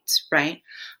streets, right?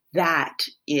 That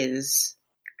is,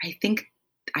 I think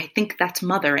that's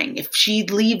mothering. If she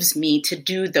leaves me to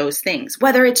do those things,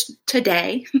 whether it's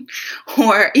today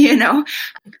or,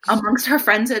 amongst her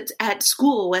friends at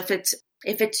school, if it's,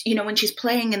 when she's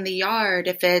playing in the yard,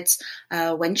 if it's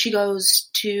when she goes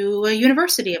to a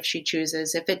university, if she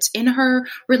chooses, if it's in her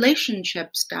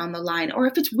relationships down the line, or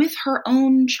if it's with her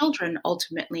own children,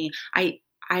 ultimately, I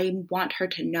want her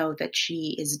to know that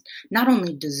she is not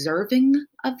only deserving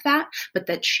of that, but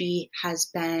that she has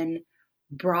been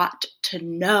brought to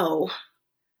know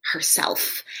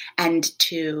herself and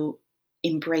to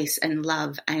embrace and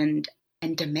love and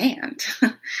demand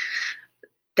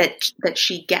that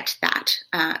she get that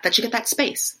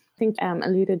space. I think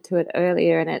alluded to it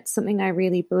earlier, and it's something I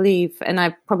really believe, and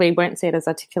I probably won't say it as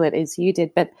articulate as you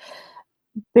did, but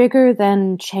bigger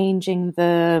than changing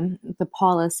the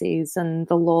policies and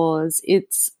the laws,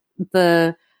 it's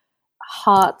the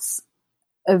hearts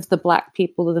of the Black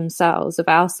people themselves, of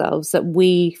ourselves, that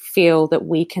we feel that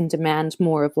we can demand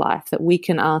more of life, that we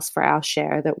can ask for our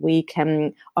share, that we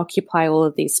can occupy all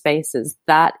of these spaces.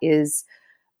 That is,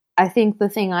 I think, the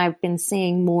thing I've been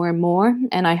seeing more and more,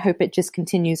 and I hope it just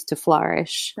continues to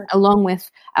flourish, along with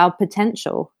our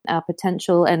potential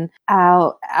and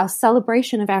our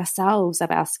celebration of ourselves,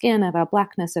 of our skin, of our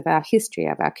Blackness, of our history,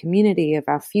 of our community, of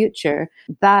our future.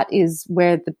 That is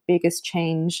where the biggest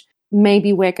change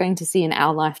maybe we're going to see in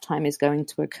our lifetime is going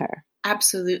to occur.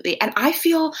 Absolutely. And I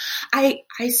feel I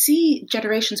see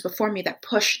generations before me that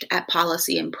pushed at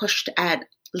policy and pushed at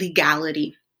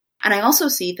legality. And I also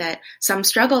see that some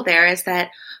struggle there is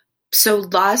that, so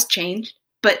laws change,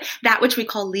 but that which we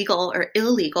call legal or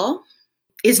illegal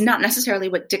is not necessarily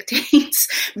what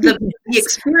dictates the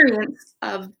experience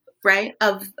of a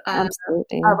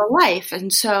life.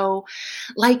 And so,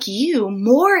 like you,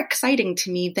 more exciting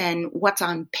to me than what's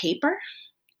on paper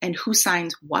and who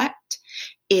signs what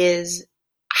is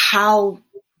how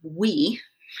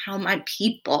my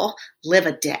people live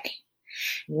a day.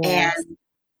 Yes.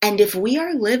 And if we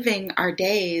are living our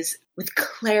days with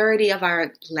clarity of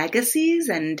our legacies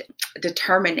and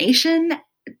determination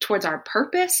towards our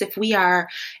purpose, if we are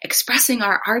expressing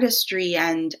our artistry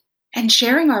and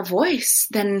sharing our voice,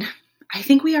 then I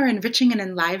think we are enriching and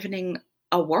enlivening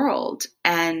a world.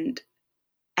 And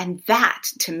that,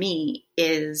 to me,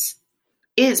 is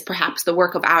perhaps the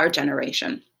work of our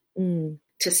generation.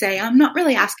 To say, I'm not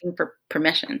really asking for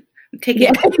permission. I'm taking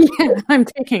it. I'm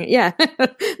taking it. Yeah.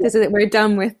 This is it. We're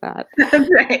done with that.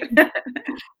 Right.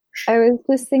 I was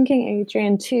just thinking,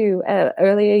 Adrienne, too,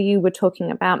 earlier you were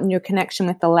talking about your connection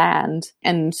with the land,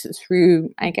 and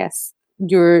through, I guess,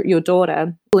 your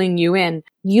daughter pulling you in.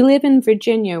 You live in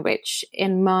Virginia, which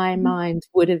in my mind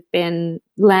would have been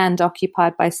land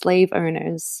occupied by slave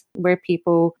owners, where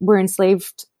people were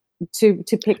enslaved to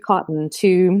pick cotton,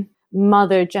 to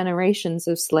mother generations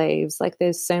of slaves. Like,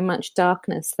 there's so much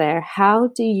darkness there. How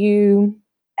do you...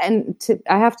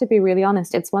 I have to be really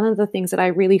honest, it's one of the things that I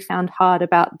really found hard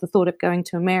about the thought of going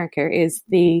to America is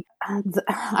the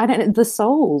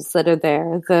souls that are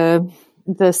there,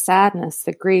 the sadness,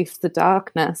 the grief, the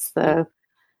darkness, the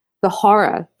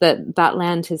horror that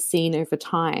land has seen over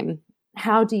time.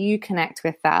 How do you connect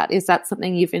with that? Is that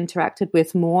something you've interacted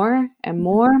with more and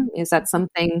more? Is that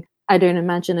something, I don't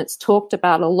imagine it's talked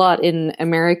about a lot in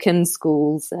American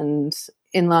schools and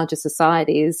in larger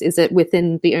societies? Is it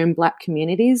within the own Black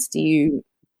communities? Do you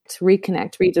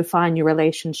reconnect, redefine your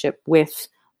relationship with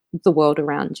the world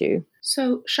around you?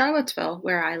 So Charlottesville,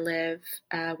 where I live,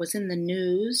 was in the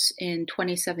news in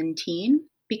 2017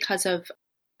 because of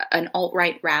an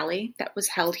alt-right rally that was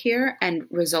held here and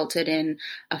resulted in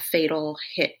a fatal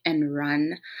hit and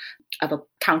run of a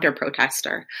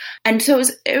counter-protester. And so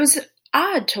it was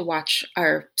odd to watch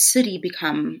our city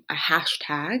become a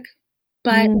hashtag.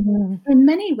 But in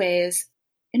many ways,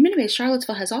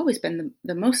 Charlottesville has always been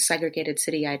the most segregated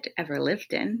city I'd ever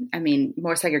lived in. I mean,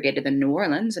 more segregated than New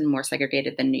Orleans and more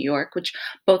segregated than New York, which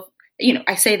both,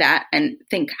 I say that and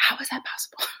think, how is that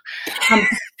possible?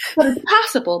 But it's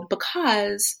possible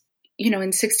because, in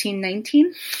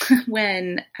 1619,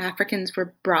 when Africans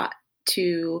were brought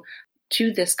to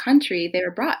this country, they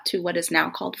were brought to what is now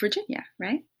called Virginia,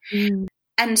 right?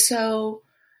 And so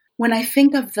when I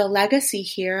think of the legacy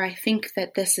here, I think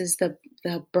that this is the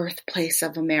the birthplace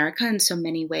of America in so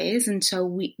many ways. And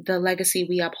so the legacy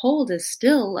we uphold is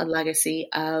still a legacy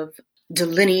of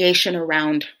delineation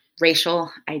around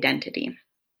racial identity.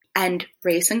 And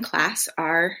race and class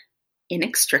are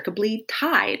inextricably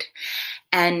tied.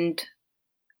 And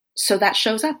so that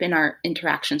shows up in our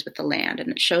interactions with the land, and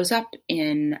it shows up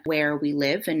in where we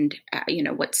live and,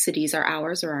 what cities are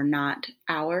ours or are not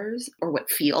ours, or what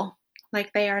feel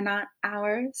like they are not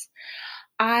ours.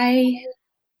 I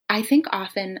think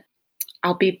often,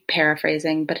 I'll be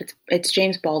paraphrasing, but it's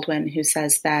James Baldwin who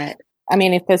says that. I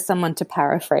mean, if there's someone to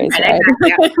paraphrase, right?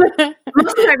 Exactly, yeah.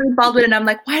 Mostly I read Baldwin and I'm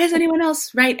like, why does anyone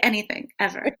else write anything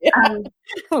ever? Yeah.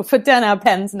 We'll put down our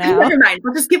pens now. Never mind.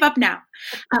 We'll just give up now.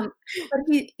 But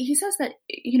he says that,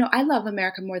 I love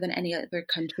America more than any other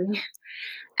country.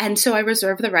 And so I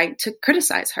reserve the right to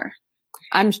criticize her.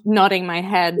 I'm nodding my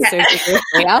head so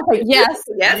vigorously. I was like, yes.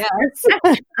 And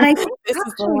I think this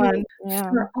is the one. Yeah.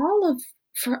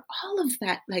 For all of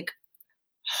that, like,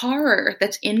 horror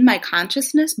that's in my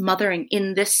consciousness, mothering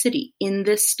in this city, in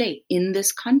this state, in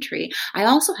this country, I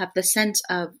also have the sense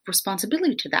of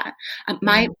responsibility to that.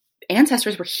 My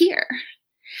ancestors were here.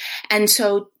 And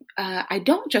so I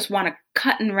don't just want to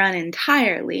cut and run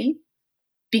entirely,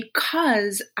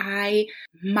 because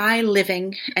my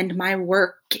living and my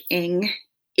working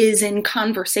is in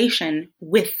conversation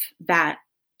with that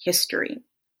history.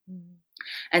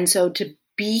 And so to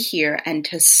be here and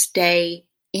to stay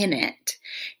in it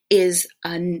is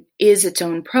its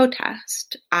own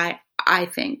protest, I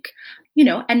think,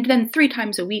 and then 3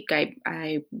 times a week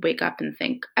I wake up and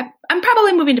think, I'm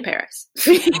probably moving to Paris.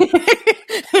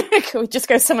 Can we just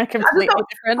go somewhere completely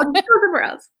different? I'll go somewhere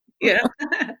else. and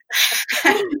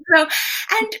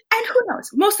who knows?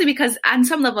 Mostly because on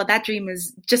some level that dream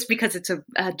is just because it's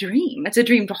a dream. It's a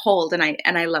dream to hold, and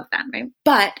I love that, right?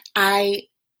 But I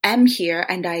am here,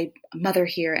 and I mother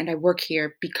here, and I work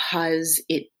here because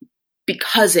it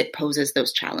poses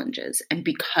those challenges, and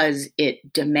because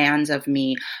it demands of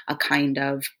me a kind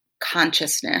of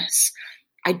consciousness.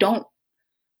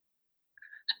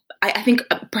 I think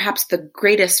perhaps the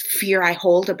greatest fear I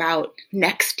hold about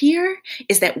next year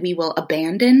is that we will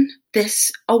abandon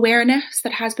this awareness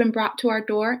that has been brought to our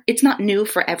door. It's not new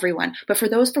for everyone, but for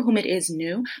those for whom it is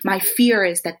new, my fear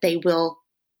is that they will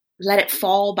let it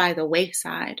fall by the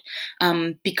wayside,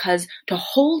 because to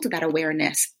hold that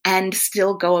awareness and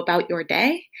still go about your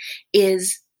day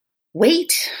is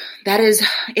weight. It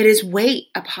is weight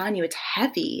upon you. It's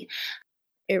heavy.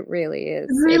 It really is.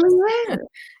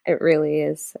 It really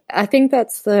is. I think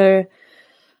that's the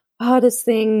hardest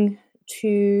thing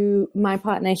to my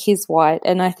partner. He's white,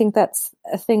 and I think that's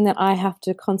a thing that I have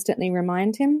to constantly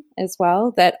remind him as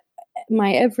well, that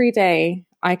my everyday,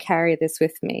 I carry this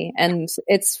with me, and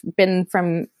it's been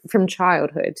from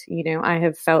childhood. I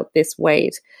have felt this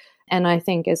weight, and I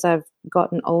think as I've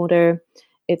gotten older,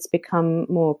 it's become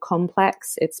more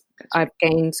complex. I've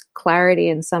gained clarity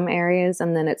in some areas,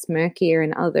 and then it's murkier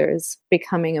in others.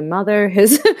 Becoming a mother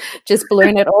has just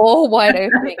blown it all wide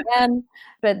open again.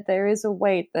 But there is a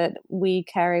weight that we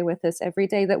carry with us every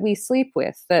day, that we sleep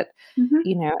with, that,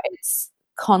 it's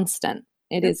constant.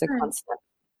 It is a constant.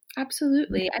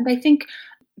 Absolutely. And I think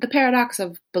the paradox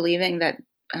of believing that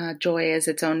joy is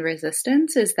its own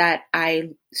resistance is that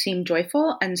I seem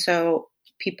joyful, and so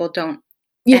people don't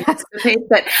anticipate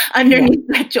that underneath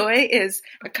that joy is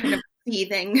a kind of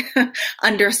seething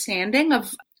understanding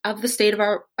of the state of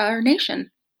our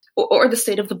nation, or the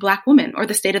state of the Black woman, or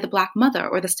the state of the Black mother,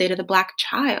 or the state of the Black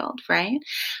child, right?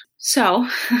 So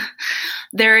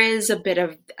there is a bit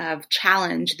of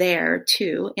challenge there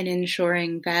too, in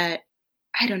ensuring that,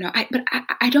 I don't know, but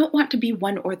I don't want to be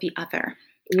one or the other.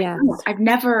 Yeah, I've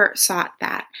never sought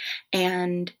that,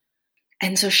 and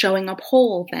so showing up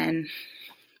whole then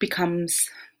becomes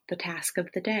the task of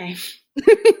the day.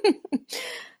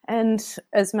 And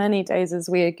as many days as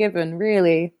we are given,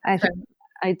 really,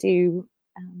 I do.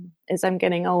 As I'm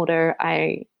getting older,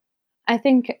 I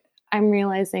think I'm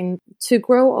realizing to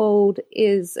grow old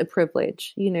is a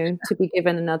privilege. To be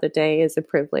given another day is a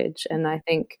privilege, and I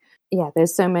think,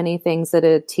 there's so many things that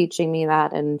are teaching me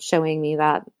that and showing me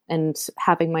that, and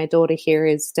having my daughter here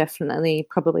is definitely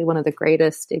probably one of the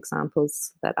greatest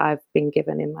examples that I've been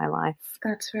given in my life.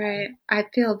 That's right. I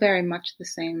feel very much the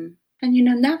same. And,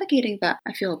 navigating that,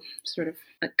 I feel sort of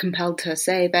compelled to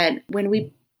say that when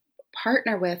we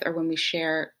partner with, or when we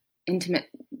share intimate,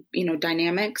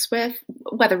 dynamics with,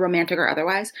 whether romantic or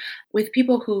otherwise, with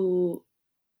people who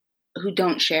who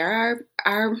don't share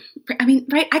our, I mean,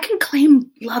 right. I can claim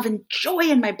love and joy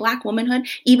in my Black womanhood,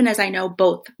 even as I know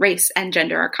both race and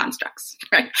gender are constructs,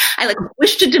 right? I like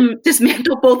wish to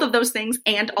dismantle both of those things.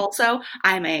 And also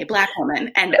I'm a Black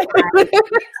woman and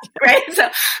right. So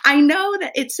I know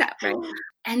that it's that, right.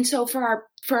 And so for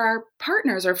our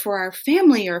partners or for our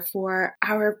family or for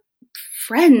our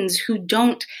friends who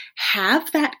don't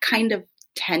have that kind of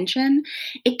tension,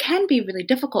 it can be really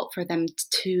difficult for them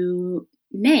to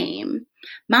name.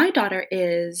 My daughter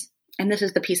is, and this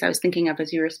is the piece I was thinking of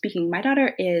as you were speaking, my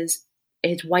daughter is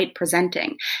white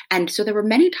presenting. And so there were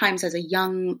many times as a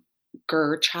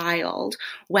younger child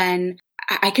when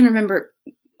I can remember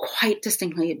quite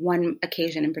distinctly one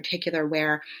occasion in particular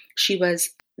where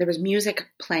there was music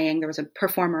playing, there was a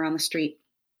performer on the street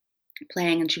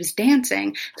playing and she was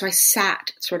dancing. So I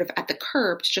sat sort of at the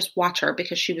curb to just watch her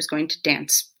because she was going to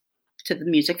dance to the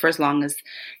music for as long as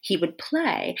he would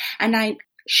play. And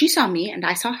she saw me and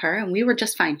I saw her and we were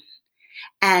just fine.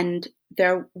 And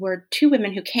there were two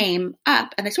women who came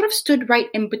up and they sort of stood right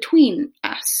in between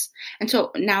us. And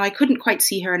so now I couldn't quite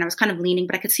see her and I was kind of leaning,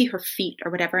 but I could see her feet or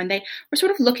whatever. And they were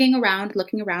sort of looking around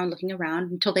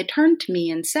until they turned to me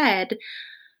and said,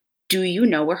 "Do you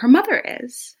know where her mother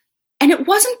is?" And it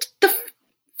wasn't the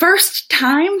first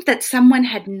time that someone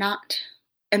had not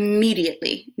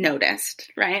immediately noticed,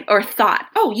 right? Or thought,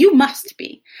 "Oh, you must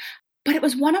be." But it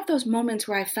was one of those moments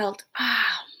where I felt,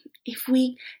 if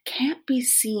we can't be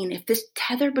seen, if this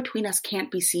tether between us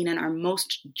can't be seen in our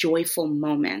most joyful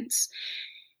moments,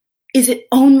 is it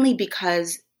only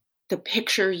because the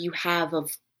picture you have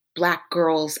of Black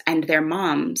girls and their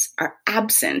moms are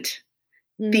absent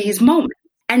these moments?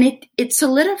 And it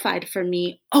solidified for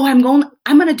me, I'm going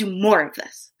to do more of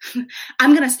this.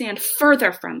 I'm going to stand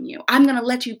further from you. I'm going to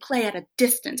let you play at a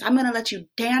distance. I'm going to let you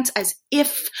dance as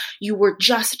if you were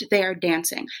just there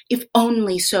dancing, if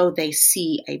only so they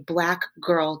see a Black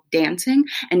girl dancing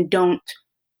and don't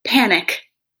panic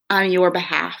on your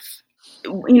behalf.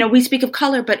 We speak of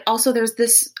color, but also there's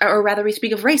this, or rather we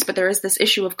speak of race, but there is this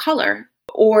issue of color.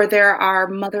 Or there are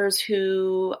mothers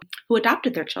who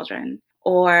adopted their children.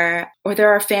 Or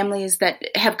there are families that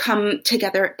have come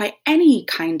together by any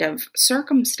kind of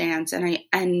circumstance.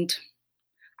 And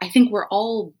I think we're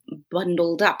all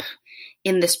bundled up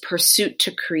in this pursuit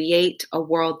to create a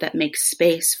world that makes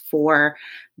space for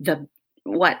the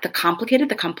complicated,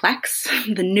 the complex,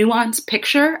 the nuanced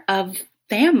picture of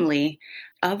family,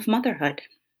 of motherhood.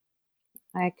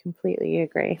 I completely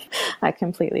agree.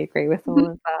 With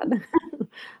all of that.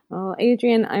 Well,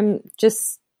 Adrienne,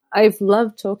 I've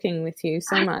loved talking with you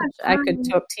so much. I could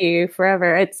talk to you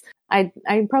forever. I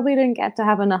probably don't get to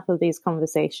have enough of these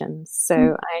conversations.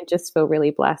 So I just feel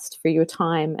really blessed for your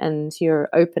time and your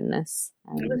openness.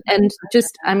 And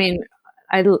just,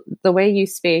 the way you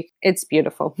speak, it's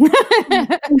beautiful.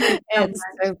 It's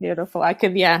so beautiful.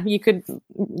 You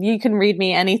can read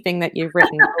me anything that you've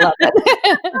written. I love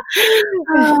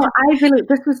it.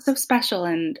 This was so special.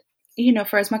 And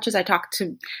for as much as I talk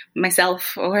to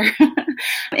myself or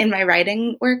in my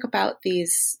writing work about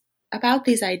these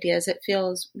ideas, it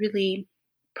feels really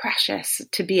precious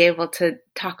to be able to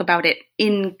talk about it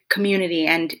in community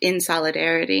and in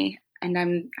solidarity. And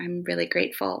I'm really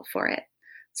grateful for it.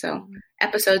 So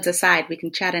episodes aside, we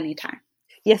can chat anytime.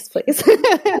 Yes, please.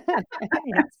 Yes,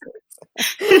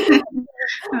 please.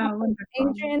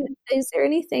 Adrienne, is there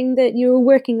anything that you're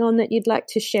working on that you'd like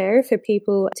to share for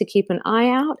people to keep an eye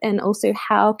out? And also,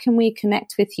 how can we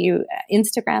connect with you?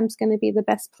 Instagram's going to be the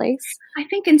best place? I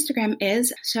think Instagram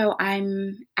is. So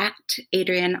I'm at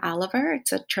Adrienne Oliver.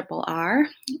 It's a triple R.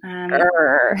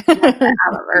 Oliver.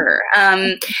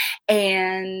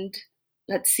 And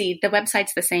let's see, the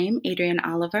website's the same,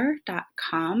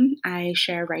 adrienneoliver.com. I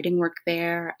share writing work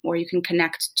there, or you can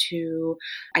connect to,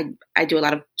 I do a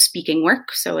lot of speaking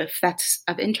work, so if that's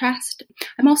of interest.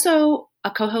 I'm also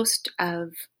a co-host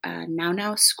of Now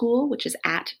Now School, which is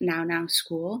at Now Now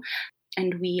School.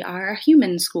 And we are a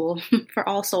human school for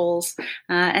all souls,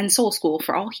 and soul school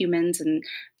for all humans. And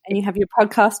you have your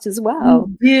podcast as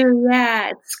well.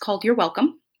 Yeah, it's called You're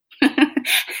Welcome.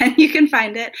 And you can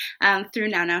find it through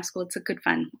Now Now School. It's a good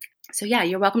fun. So yeah,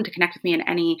 you're welcome to connect with me in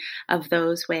any of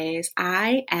those ways.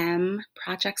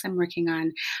 Projects I'm working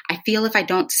on. I feel if I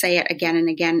don't say it again and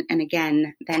again and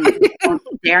again, then I won't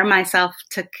dare myself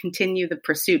to continue the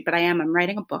pursuit. But I'm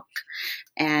writing a book,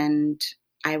 and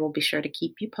I will be sure to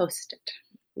keep you posted.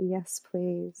 Yes,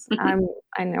 please.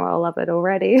 I know I'll love it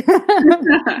already.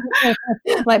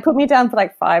 Put me down for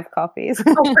 5 copies.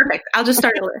 Oh, perfect. I'll just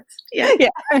start a list. Yeah.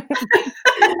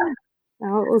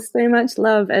 Oh, well, so much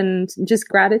love and just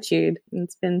gratitude.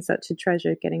 It's been such a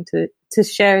treasure getting to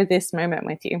share this moment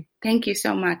with you. Thank you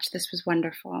so much. This was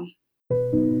wonderful.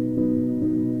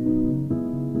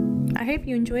 I hope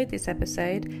you enjoyed this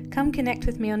episode. Come connect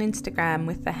with me on Instagram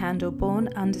with the handle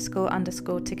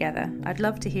born__together. I'd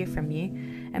love to hear from you.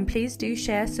 And please do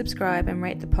share, subscribe, and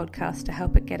rate the podcast to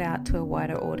help it get out to a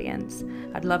wider audience.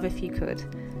 I'd love if you could.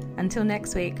 Until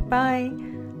next week, bye.